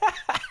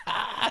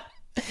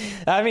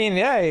 I mean,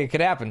 yeah, it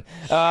could happen.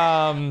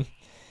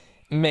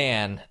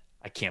 Man.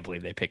 I can't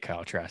believe they picked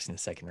Kyle Trask in the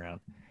second round.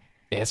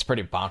 It's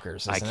pretty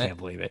bonkers, isn't it? I can't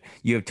believe it.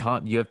 You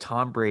have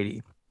Tom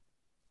Brady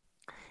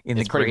in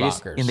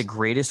the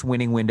greatest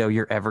winning window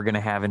you're ever going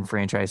to have in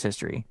franchise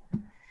history.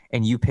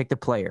 And you picked a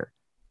player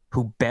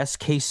who, best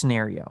case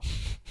scenario,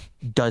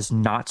 does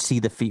not see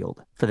the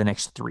field for the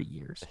next 3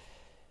 years.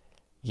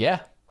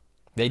 Yeah.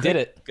 They did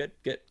it.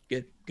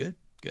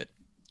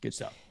 Good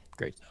stuff.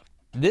 Great stuff.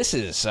 This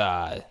is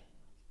I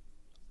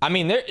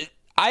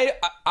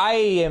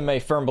am a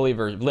firm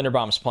believer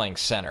Linderbaum's playing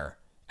center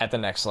at the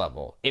next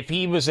level. If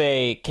he was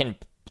can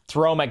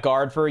throw him at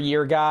guard for a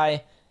year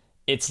guy,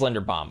 it's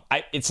Linderbaum.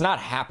 It's not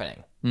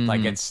happening. Mm-hmm.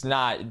 Like, it's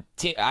not.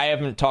 I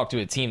haven't talked to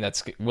a team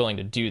that's willing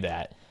to do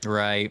that.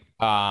 Right.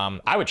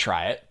 I would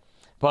try it.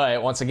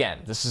 But once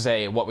again, this is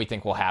what we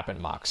think will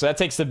happen mock. So that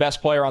takes the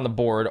best player on the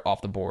board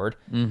off the board.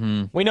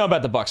 Mm-hmm. We know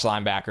about the Bucs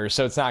linebackers,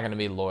 so it's not going to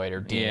be Lloyd or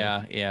Dean.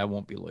 Yeah, it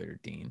won't be Lloyd or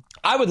Dean.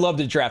 I would love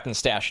to draft and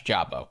stash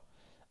Jabo.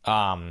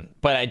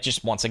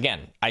 But once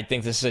again, I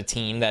think this is a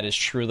team that is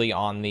truly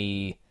on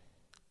the,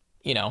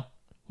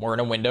 we're in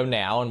a window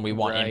now and we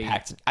want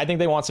impact. I think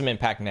they want some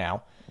impact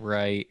now.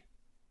 Right.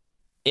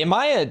 Am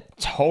I a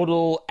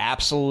total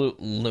absolute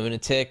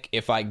lunatic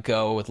if I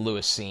go with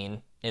Lewis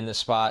Cine in this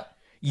spot?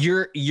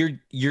 You're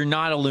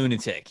not a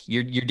lunatic.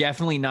 You're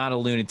definitely not a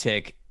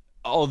lunatic.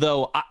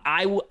 Although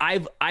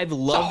I've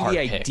loved the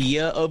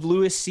idea of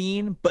Lewis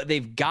Cine, but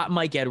they've got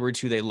Mike Edwards,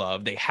 who they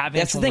love. They have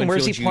Antoine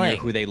Winfield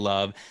Jr., who they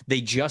love.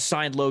 They just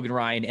signed Logan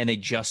Ryan, and they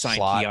just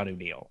signed Keanu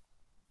Neal.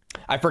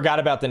 I forgot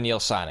about the Neal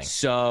signing.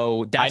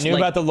 So I knew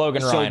about the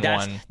Logan Ryan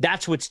one.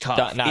 That's what's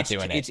tough.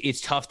 Doing it.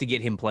 It's tough to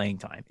get him playing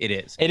time. It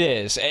is. It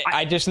is.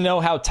 I just know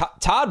how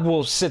Todd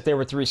will sit there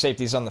with 3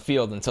 safeties on the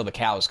field until the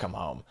cows come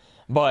home.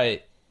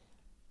 But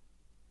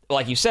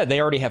like you said,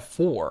 they already have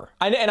 4.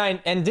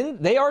 And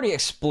didn't they already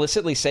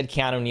explicitly said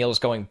Keanu Neal is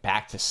going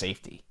back to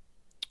safety?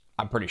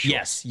 I'm pretty sure.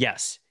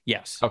 Yes.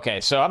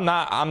 Okay, so I'm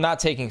not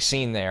taking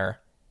Cine there.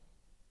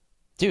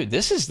 Dude,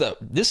 this is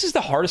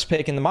the hardest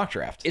pick in the mock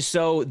draft.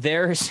 So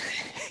there's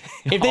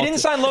if they didn't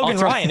sign Logan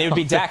Ryan, it would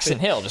be Daxton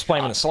Hill just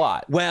playing in the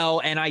slot.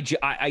 Well, and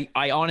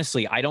I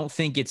honestly, I don't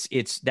think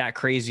it's that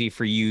crazy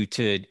for you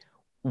to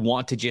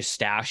want to just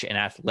stash an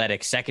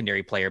athletic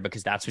secondary player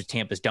because that's what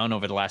Tampa's done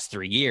over the last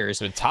 3 years.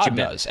 So Todd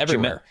does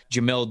everywhere.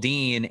 Jamil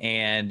Dean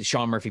and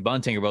Sean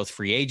Murphy-Bunting are both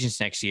free agents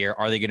next year.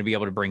 Are they going to be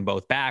able to bring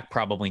both back?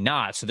 Probably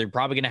not. So they're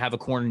probably going to have a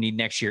corner need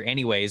next year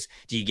anyways.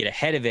 Do you get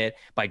ahead of it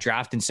by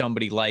drafting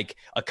somebody like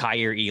a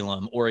Kyer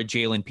Elam or a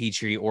Jalen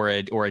Petrie or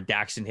a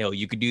Daxton Hill?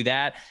 You could do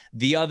that.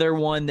 The other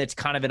one that's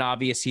kind of an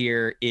obvious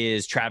here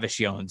is Travis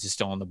Jones is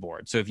still on the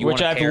board. So if you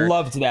I've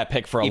loved that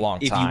pick for a long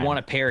time. If you want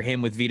to pair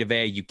him with Vita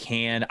Vea, you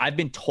can. I've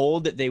been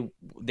told that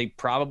they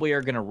probably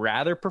are going to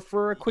rather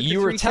prefer a quicker. You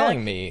were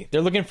telling me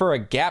they're looking for a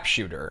gap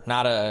shooter,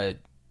 not a.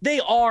 They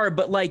are,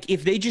 but like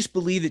if they just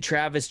believe that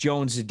Travis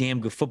Jones is a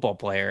damn good football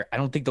player, I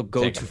don't think they'll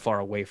go too far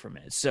away from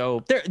it.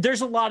 So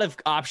there's a lot of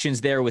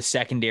options there with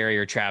secondary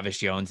or Travis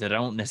Jones that I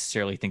don't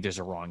necessarily think there's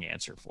a wrong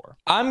answer for.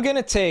 I'm going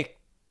to take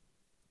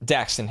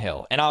Daxton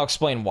Hill, and I'll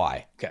explain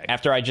why. Okay.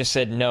 After I just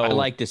said no. I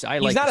like this.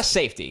 He's not a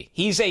safety.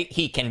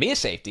 He can be a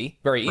safety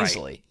very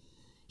easily. Right.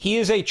 He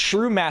is a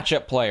true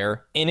matchup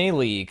player in a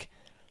league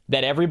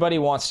that everybody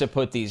wants to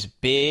put these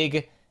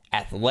big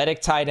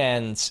athletic tight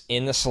ends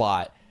in the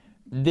slot.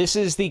 This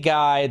is the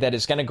guy that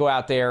is going to go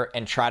out there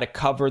and try to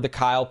cover the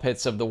Kyle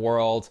Pitts of the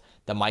world,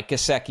 the Mike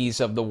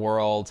Gesicki's of the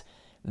world,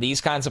 these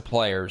kinds of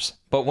players.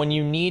 But when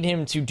you need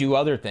him to do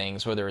other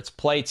things, whether it's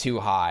play too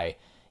high,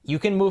 you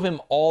can move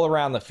him all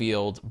around the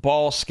field,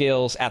 ball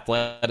skills,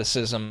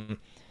 athleticism.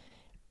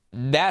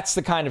 That's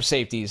the kind of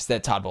safeties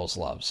that Todd Bowles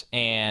loves.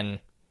 And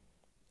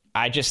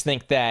I just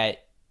think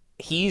that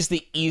he's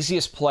the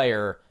easiest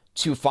player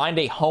to find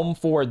a home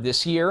for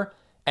this year,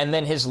 and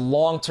then his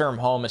long-term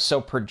home is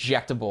so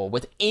projectable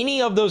with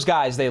any of those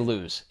guys they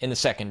lose in the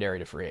secondary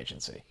to free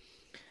agency.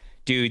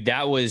 Dude,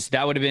 that would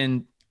have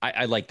been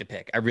I like the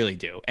pick. I really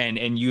do.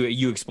 And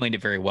you explained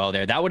it very well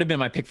there. That would have been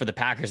my pick for the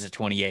Packers at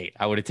 28.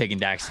 I would have taken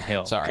Daxton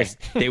Hill. Sorry.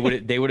 they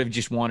would have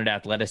just wanted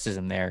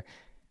athleticism there.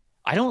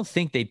 I don't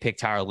think they'd pick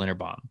Tyler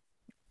Linderbaum.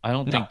 I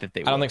don't think that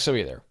they would. I don't think so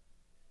either.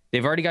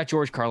 They've already got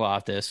George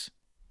Karlaftis.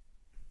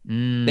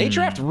 They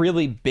draft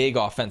really big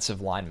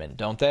offensive linemen,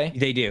 don't they?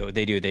 They do. And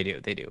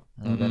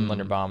then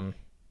Linderbaum.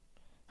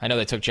 I know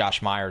they took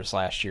Josh Myers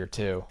last year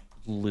too.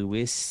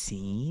 Lewis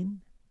Cine?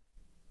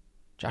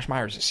 Josh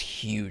Myers is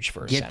huge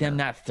for a Get center. them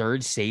that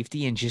third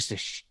safety and just a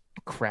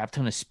crap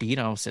ton of speed.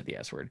 I almost said the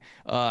S word.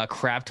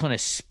 Crap ton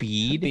of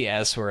speed. The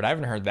S word. I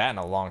haven't heard that in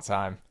a long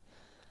time.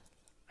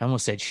 I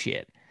almost said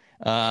shit.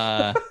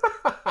 Oh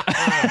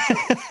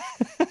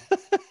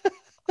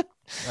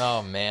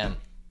man.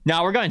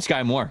 No, we're going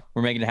Sky Moore.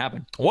 We're making it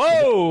happen.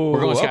 Whoa.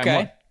 We're going Sky okay.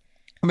 Moore.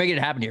 We're making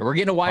it happen here. We're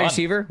getting a wide Fun.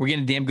 receiver. We're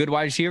getting a damn good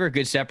wide receiver,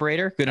 good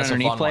separator, good That's a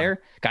underneath fun player, one.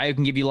 guy who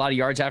can give you a lot of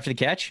yards after the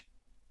catch.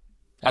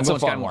 That's a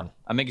Sky fun Moore. one.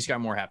 I'm making Sky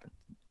Moore happen.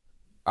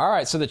 All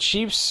right, so the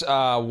Chiefs'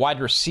 wide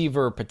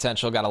receiver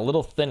potential got a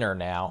little thinner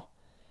now.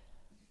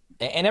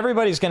 And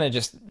everybody's going to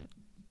just,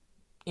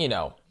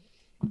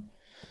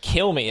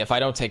 kill me if I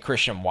don't take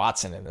Christian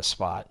Watson in this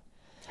spot.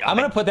 I'm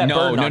going to put that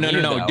burden on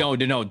you, though.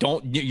 No,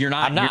 don't. You're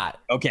not. I'm not.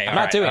 Okay, I'm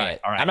not doing it.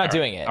 I'm not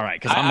doing it. All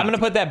right, because I'm going to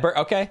put that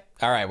burden. Okay.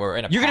 All right, we're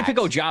in a You're going to pact.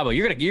 pick Ojabo.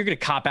 You're going to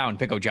cop out and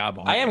pick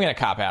Ojabo. I am going to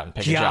cop out and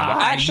pick a God,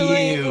 job.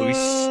 Actually, you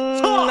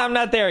I'm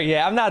not there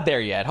yet. I'm not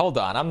there yet. Hold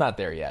on. I'm not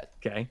there yet.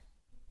 Okay.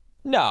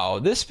 No,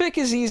 this pick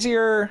is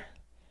easier.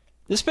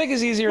 This pick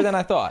is easier than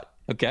I thought.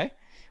 Okay.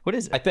 What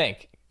is it? I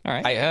think. All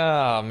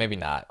right. Maybe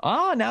not.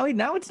 Oh, now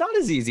it's not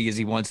as easy as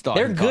he once thought.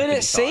 They're He good thought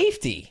at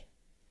safety.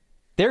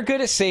 They're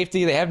good at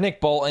safety. They have Nick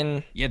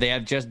Bolton. Yeah,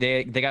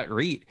 they got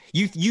Reed.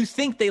 You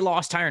think they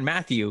lost Tyrann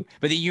Mathieu,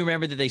 but then you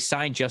remember that they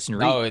signed Justin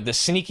Reed. Oh, the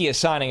sneakiest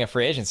signing of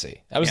free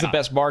agency. That was the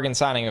best bargain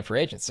signing of free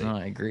agency. Oh,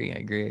 I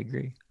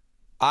agree.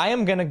 I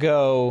am going to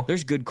go...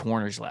 There's good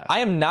corners left. I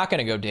am not going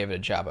to go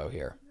David Ojabo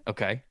here,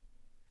 Okay.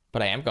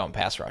 but I am going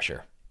pass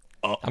rusher.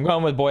 Oh. I'm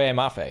going with Boye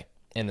Mafe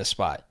in this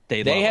spot.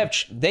 They have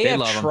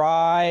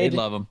tried They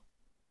love him.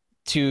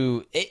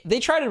 they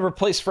try to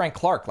replace Frank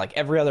Clark like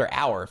every other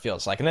hour, it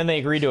feels like. And then they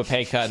agree to a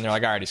pay cut, and they're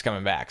like, all right, he's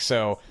coming back.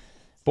 So,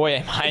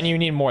 and you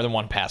need more than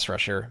one pass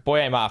rusher.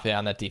 Boye Mafe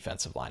on that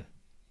defensive line.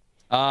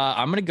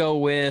 I'm going to go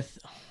with...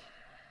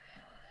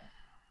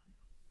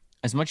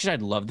 As much as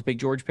I'd love to pick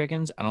George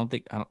Pickens, I don't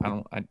think they're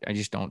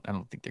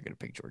going to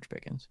pick George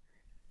Pickens.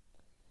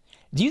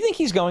 Do you think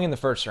he's going in the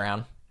first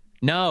round?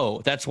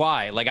 No, that's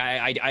why. Like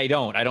I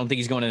don't think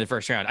he's going in the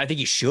first round. I think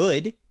he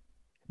should,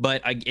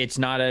 but it's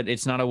not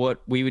a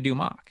what we would do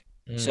mock.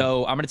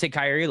 So I'm going to take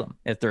Kyrie Elam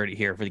at 30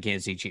 here for the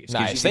Kansas City Chiefs.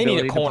 Nice. The They need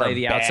a ability to corner play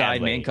the outside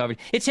badly. man coverage.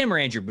 It's him or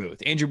Andrew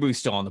Booth. Andrew Booth's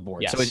still on the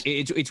board. Yes. So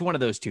it's one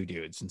of those two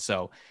dudes. And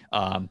so,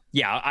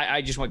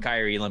 I just want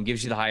Kyrie Elam.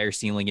 Gives you the higher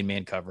ceiling in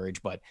man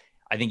coverage, but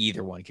I think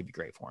either one could be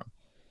great for him.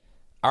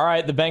 All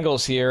right, the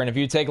Bengals here. And if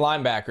you take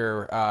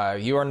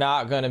linebacker, you are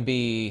not going to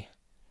be...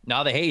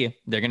 No, they hate you.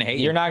 They're going to hate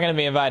you. You're not going to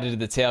be invited to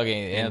the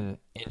tailgate in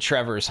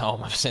Trevor's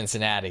home of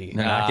Cincinnati.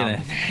 They're not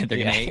going to. They're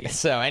going to hate you.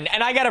 So, and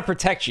I got to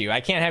protect you. I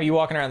can't have you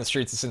walking around the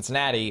streets of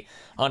Cincinnati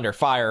under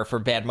fire for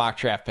bad mock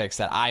draft picks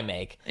that I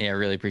make. Yeah, I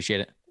really appreciate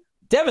it.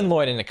 Devin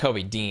Lloyd and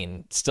Nakobe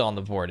Dean still on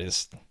the board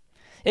is.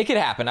 It could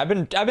happen. I've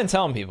been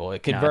telling people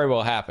it could very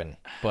well happen.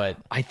 But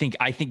I think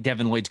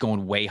Devin Lloyd's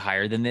going way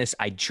higher than this.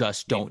 I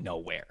just don't know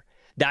where.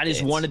 That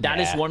is one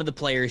of the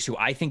players who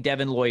I think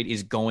Devin Lloyd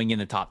is going in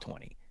the top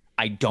 20.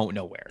 I don't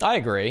know where. I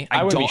agree.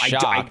 I would be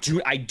shocked.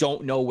 I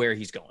don't know where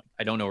he's going.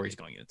 I don't know where he's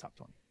going in the top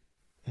 20.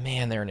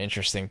 Man, they're an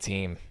interesting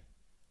team.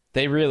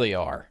 They really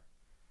are.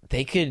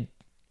 They could.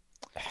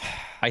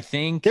 I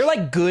think They're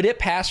like good at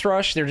pass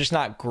rush. They're just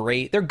not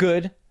great. They're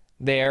good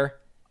there.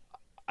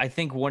 I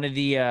think one of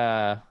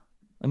the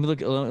let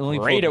me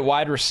Great at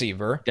wide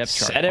receiver. Depth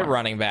chart. Set at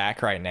running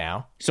back right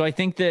now. So I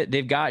think that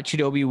they've got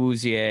Chidobe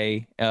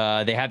Awuzie,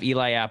 they have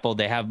Eli Apple,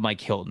 they have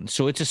Mike Hilton.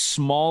 So it's a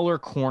smaller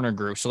corner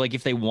group. So like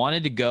if they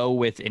wanted to go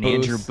with an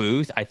Andrew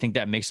Booth, I think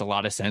that makes a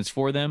lot of sense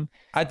for them.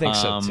 I think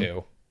so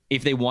too.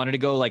 If they wanted to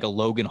go like a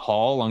Logan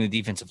Hall along the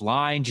defensive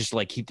line, just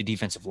like keep the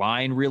defensive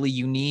line really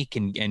unique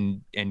and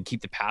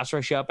keep the pass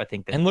rush up, I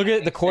think that. And look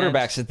at the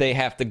quarterbacks that they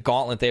have, the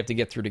gauntlet they have to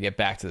get through to get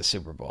back to the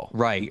Super Bowl.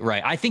 Right.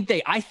 I think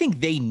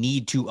they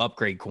need to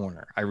upgrade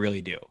corner. I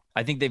really do.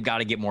 I think they've got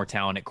to get more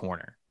talent at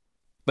corner.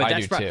 But I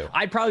do too.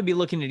 I'd probably be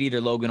looking at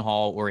either Logan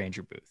Hall or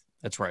Andrew Booth.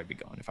 That's where I'd be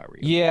going if I were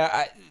you.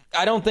 Yeah,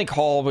 I don't think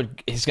Hall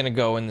is going to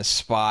go in the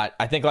spot.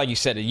 I think, like you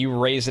said, you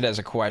raise it as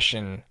a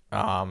question.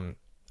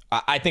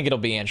 I think it'll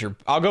be Andrew.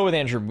 I'll go with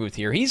Andrew Booth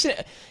here. He's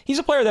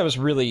a player that was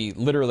really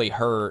literally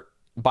hurt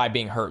by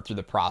being hurt through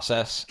the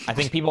process. I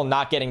think people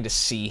not getting to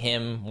see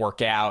him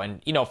work out,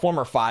 and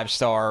former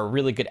 5-star,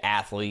 really good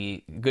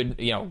athlete, good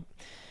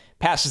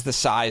passes the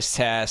size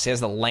test, he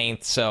has the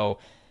length. So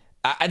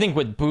I think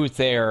with Booth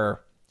there,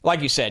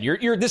 like you said,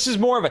 this is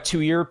more of a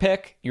 2-year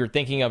pick. You're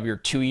thinking of your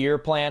 2-year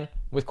plan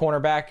with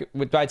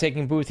cornerback by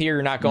taking Booth here.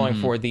 You're not going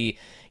for the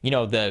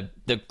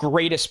the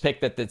greatest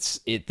pick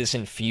this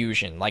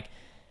infusion. Like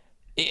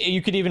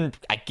You could even,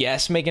 I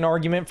guess, make an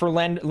argument for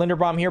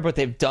Linderbaum here, but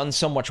they've done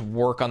so much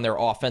work on their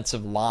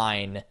offensive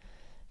line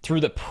through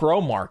the pro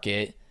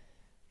market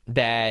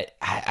that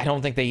I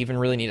don't think they even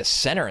really need a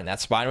center in that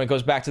spot. And it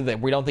goes back to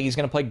we don't think he's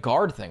going to play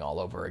guard thing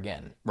all over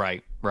again.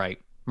 Right.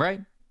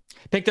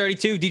 Pick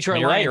 32,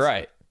 Detroit Lions. You're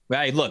right.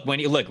 Right. Look, when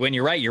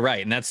you're right, you're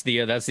right, and that's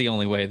the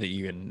only way that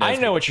you can. I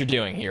know what you're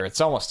doing here. It's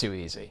almost too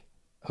easy.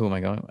 Who am I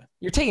going with?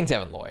 You're taking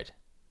Devin Lloyd.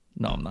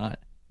 No, I'm not.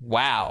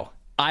 Wow.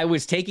 I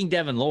was taking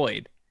Devin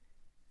Lloyd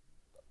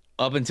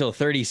up until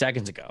 30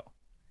 seconds ago,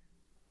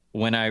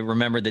 when I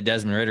remembered that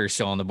Desmond Ridder is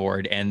still on the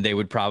board, and they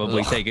would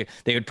probably take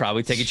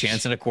a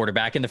chance on a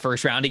quarterback in the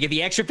first round to get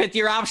the extra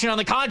 5th-year option on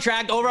the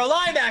contract over a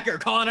linebacker,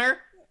 Connor.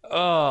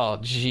 Oh,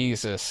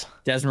 Jesus.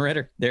 Desmond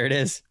Ridder. There it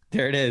is.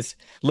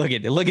 Look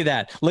at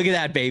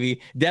that,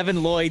 baby.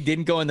 Devin Lloyd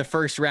didn't go in the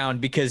first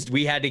round because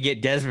we had to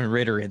get Desmond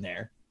Ridder in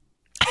there.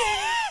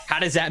 How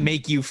does that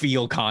make you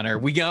feel, Connor?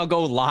 We gotta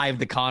go live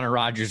to Connor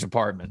Rogers'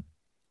 apartment.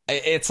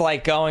 It's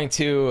like going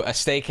to a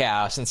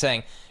steakhouse and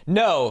saying,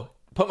 no,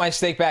 put my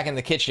steak back in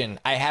the kitchen.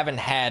 I haven't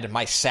had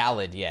my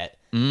salad yet.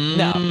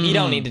 No, you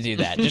don't need to do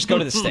that. Just go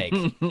to the steak.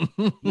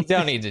 You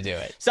don't need to do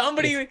it.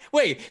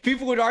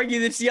 People would argue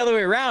that it's the other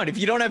way around. If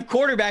you don't have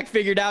quarterback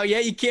figured out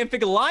yet, you can't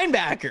pick a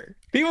linebacker.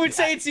 People would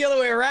say it's the other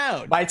way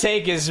around. My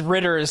take is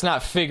Ridder is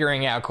not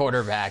figuring out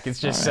quarterback. It's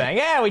just saying,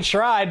 yeah, we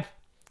tried.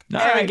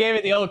 We gave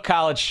it the old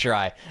college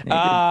try.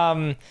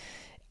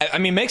 I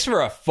mean, makes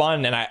for a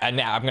fun, and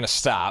now I'm going to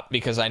stop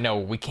because I know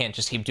we can't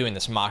just keep doing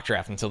this mock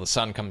draft until the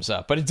sun comes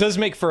up. But it does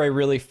make for a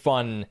really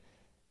fun,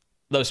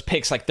 those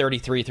picks like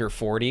 33 through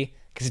 40,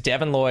 because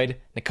Devin Lloyd,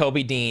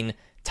 Nakobe Dean,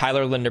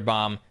 Tyler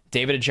Linderbaum,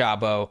 David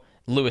Ajabo,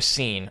 Lewis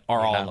Cine are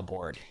all on the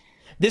board.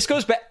 This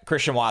goes back,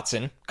 Christian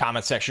Watson,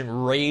 comment section,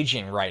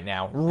 raging right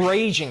now.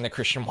 Raging the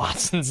Christian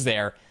Watsons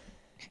there.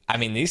 I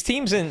mean, these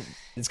teams,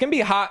 it's going to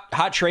be a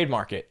hot trade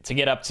market to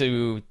get up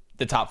to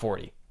the top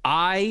 40.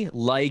 I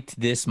liked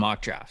this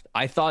mock draft.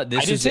 I thought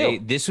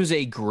this was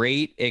a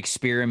great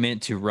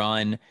experiment to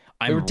run.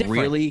 I'm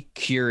really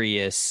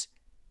curious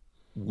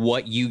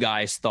what you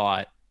guys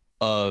thought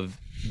of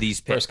these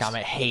picks. First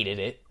comment, hated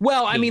it.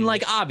 Well, I mean,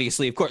 like,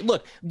 obviously, of course.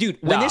 Look, dude,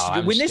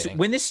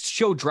 when this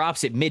show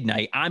drops at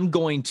midnight, I'm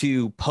going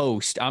to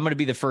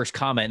be the first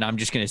comment, and I'm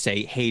just going to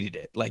say hated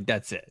it. Like,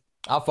 that's it.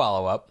 I'll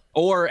follow up.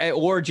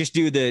 Or just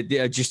do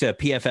just a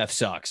PFF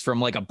sucks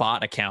from like a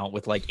bot account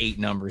with like 8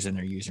 numbers in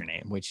their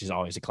username, which is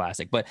always a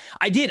classic. But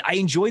I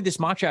enjoyed this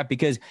mock draft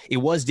because it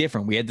was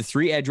different. We had the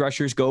 3 edge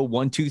rushers go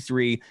 1, 2,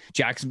 3,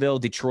 Jacksonville,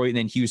 Detroit, and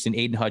then Houston,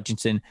 Aiden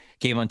Hutchinson,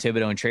 Kayvon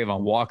Thibodeau, and Trayvon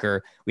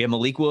Walker. We have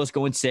Malik Willis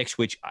going 6,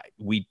 which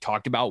we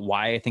talked about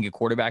why I think a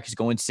quarterback is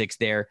going 6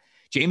 there.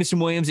 Jameson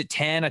Williams at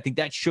 10. I think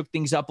that shook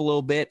things up a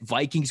little bit.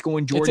 Vikings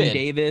going Jordan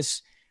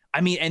Davis. I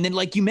mean, and then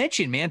like you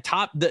mentioned, man,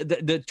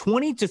 the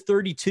 20 to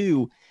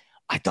 32,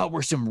 I thought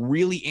were some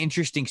really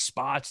interesting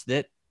spots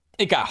that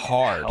it got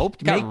hard.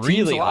 It got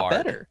really a lot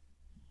better.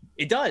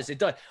 It does.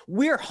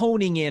 We're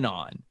honing in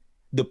on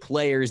the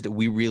players that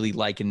we really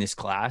like in this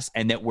class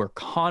and that we're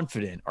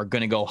confident are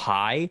going to go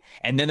high.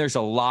 And then there's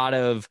a lot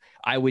of,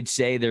 I would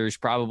say there's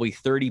probably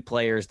 30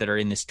 players that are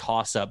in this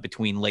toss up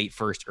between late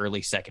first,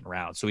 early second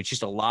round. So it's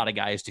just a lot of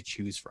guys to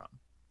choose from.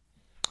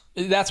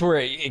 That's where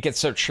it gets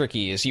so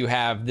tricky is you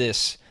have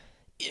this.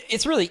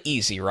 It's really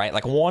easy, right?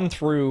 Like 1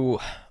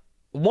 through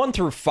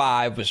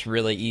 5 was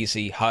really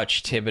easy.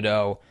 Hutch,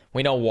 Thibodeau.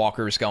 We know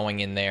Walker's going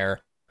in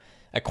there.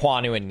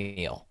 Ekwonu and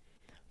Neal.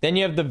 Then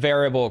you have the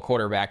variable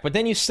quarterback. But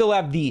then you still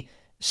have the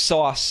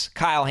Sauce,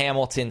 Kyle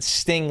Hamilton,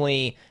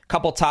 Stingley,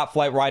 couple top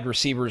flight wide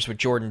receivers with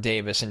Jordan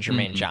Davis and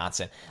Jermaine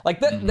Johnson. Like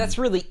that's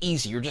really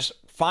easy. You're just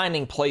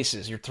finding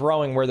places. You're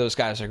throwing where those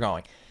guys are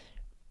going.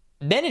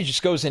 Then it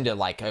just goes into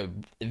like a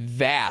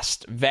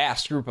vast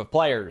group of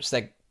players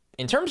that,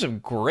 in terms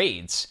of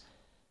grades,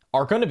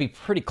 are going to be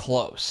pretty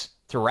close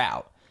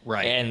throughout.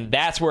 Right. And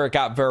that's where it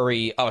got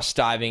very us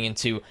diving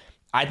into,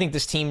 I think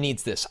this team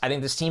needs this. I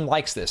think this team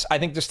likes this. I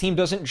think this team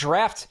doesn't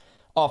draft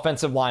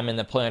offensive linemen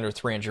that play under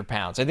 300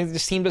 pounds. I think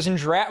this team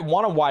doesn't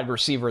want a wide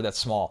receiver that's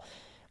small.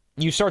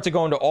 You start to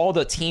go into all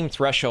the team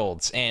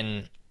thresholds,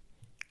 and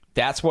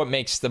that's what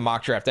makes the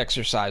mock draft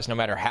exercise, no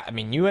matter how. I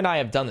mean, you and I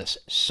have done this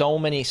so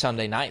many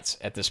Sunday nights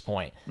at this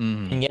point,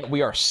 and yet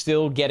we are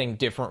still getting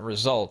different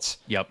results.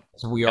 Yep.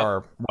 So we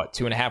are,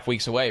 2.5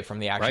 weeks away from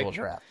the actual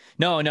draft.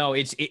 No,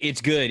 it's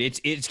good.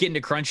 It's getting to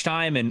crunch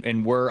time,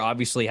 and we're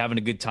obviously having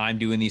a good time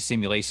doing these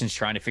simulations,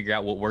 trying to figure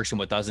out what works and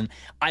what doesn't.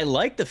 I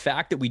like the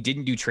fact that we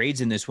didn't do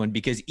trades in this one,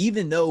 because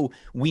even though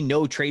we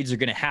know trades are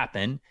going to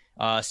happen,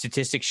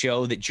 statistics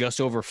show that just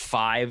over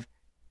 5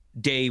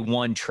 day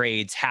 1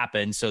 trades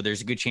happen. So there's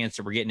a good chance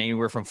that we're getting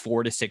anywhere from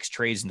 4 to 6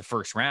 trades in the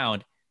first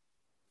round.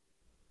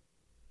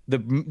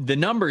 The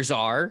numbers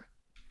are,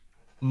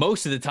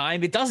 most of the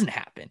time it doesn't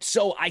happen.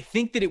 So I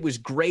think that it was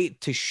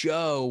great to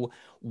show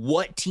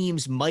what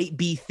teams might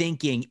be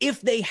thinking if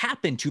they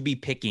happen to be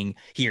picking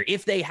here,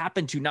 if they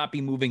happen to not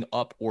be moving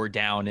up or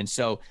down. And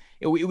so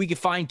we could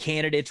find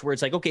candidates where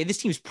it's like, okay, this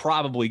team's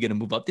probably going to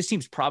move up. This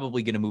team's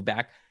probably going to move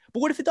back. But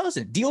what if it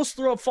doesn't? Deals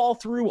fall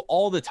through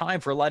all the time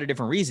for a lot of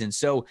different reasons.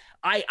 So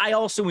I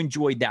also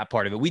enjoyed that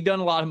part of it. We've done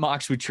a lot of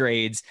mocks with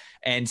trades,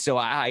 and so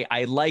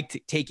I liked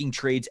taking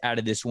trades out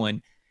of this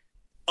one,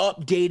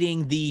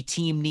 updating the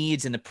team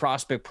needs and the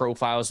prospect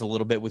profiles a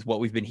little bit with what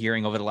we've been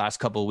hearing over the last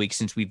couple of weeks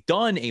since we've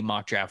done a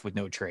mock draft with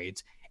no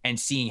trades, and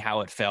seeing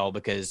how it fell,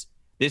 because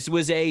this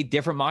was a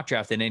different mock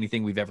draft than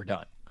anything we've ever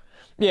done.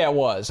 Yeah, it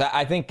was.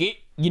 I think,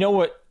 you know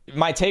what,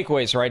 my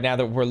takeaways right now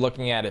that we're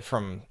looking at it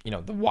from,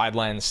 the wide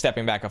lens,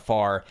 stepping back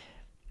afar,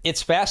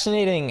 it's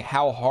fascinating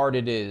how hard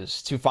it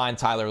is to find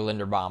Tyler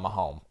Linderbaum a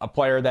home, a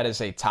player that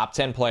is a top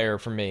 10 player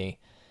for me,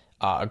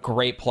 a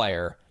great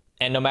player.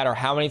 And no matter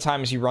how many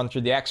times you run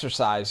through the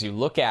exercise, you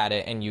look at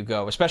it and you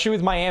go, especially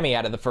with Miami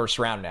out of the first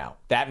round now,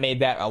 that made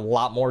that a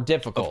lot more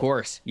difficult. Of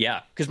course,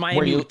 yeah. Because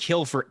Miami would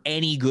kill for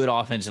any good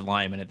offensive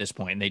lineman at this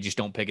point, and they just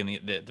don't pick in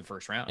the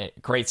first round.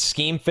 Great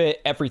scheme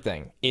fit,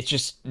 everything. It's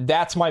just,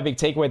 that's my big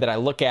takeaway, that I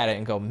look at it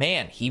and go,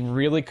 man, he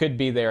really could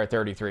be there at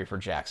 33 for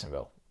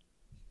Jacksonville.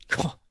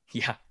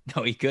 Yeah,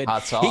 no, he could.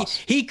 Hot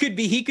sauce. He could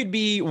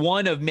be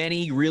one of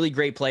many really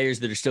great players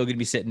that are still going to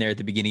be sitting there at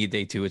the beginning of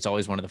day 2. It's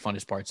always one of the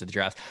funnest parts of the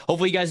draft.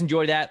 Hopefully you guys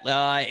enjoyed that.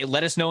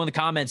 Let us know in the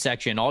comment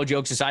section. All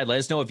jokes aside, let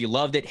us know if you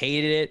loved it,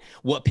 hated it,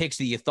 what picks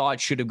that you thought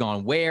should have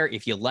gone where,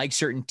 if you like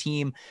certain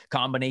team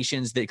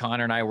combinations that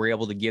Connor and I were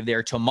able to give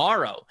there.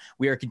 Tomorrow,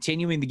 we are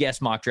continuing the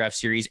guest mock draft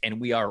series,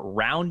 and we are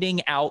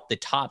rounding out the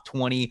top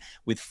 20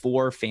 with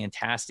 4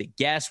 fantastic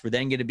guests. We're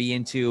then going to be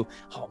into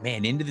the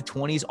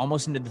 20s,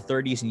 almost into the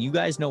 30s, and you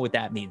guys know what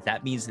that means.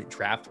 That means that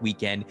draft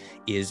weekend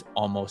is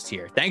almost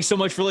here. Thanks so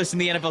much for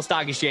listening to the NFL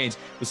Stock Exchange.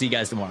 We'll see you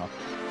guys tomorrow.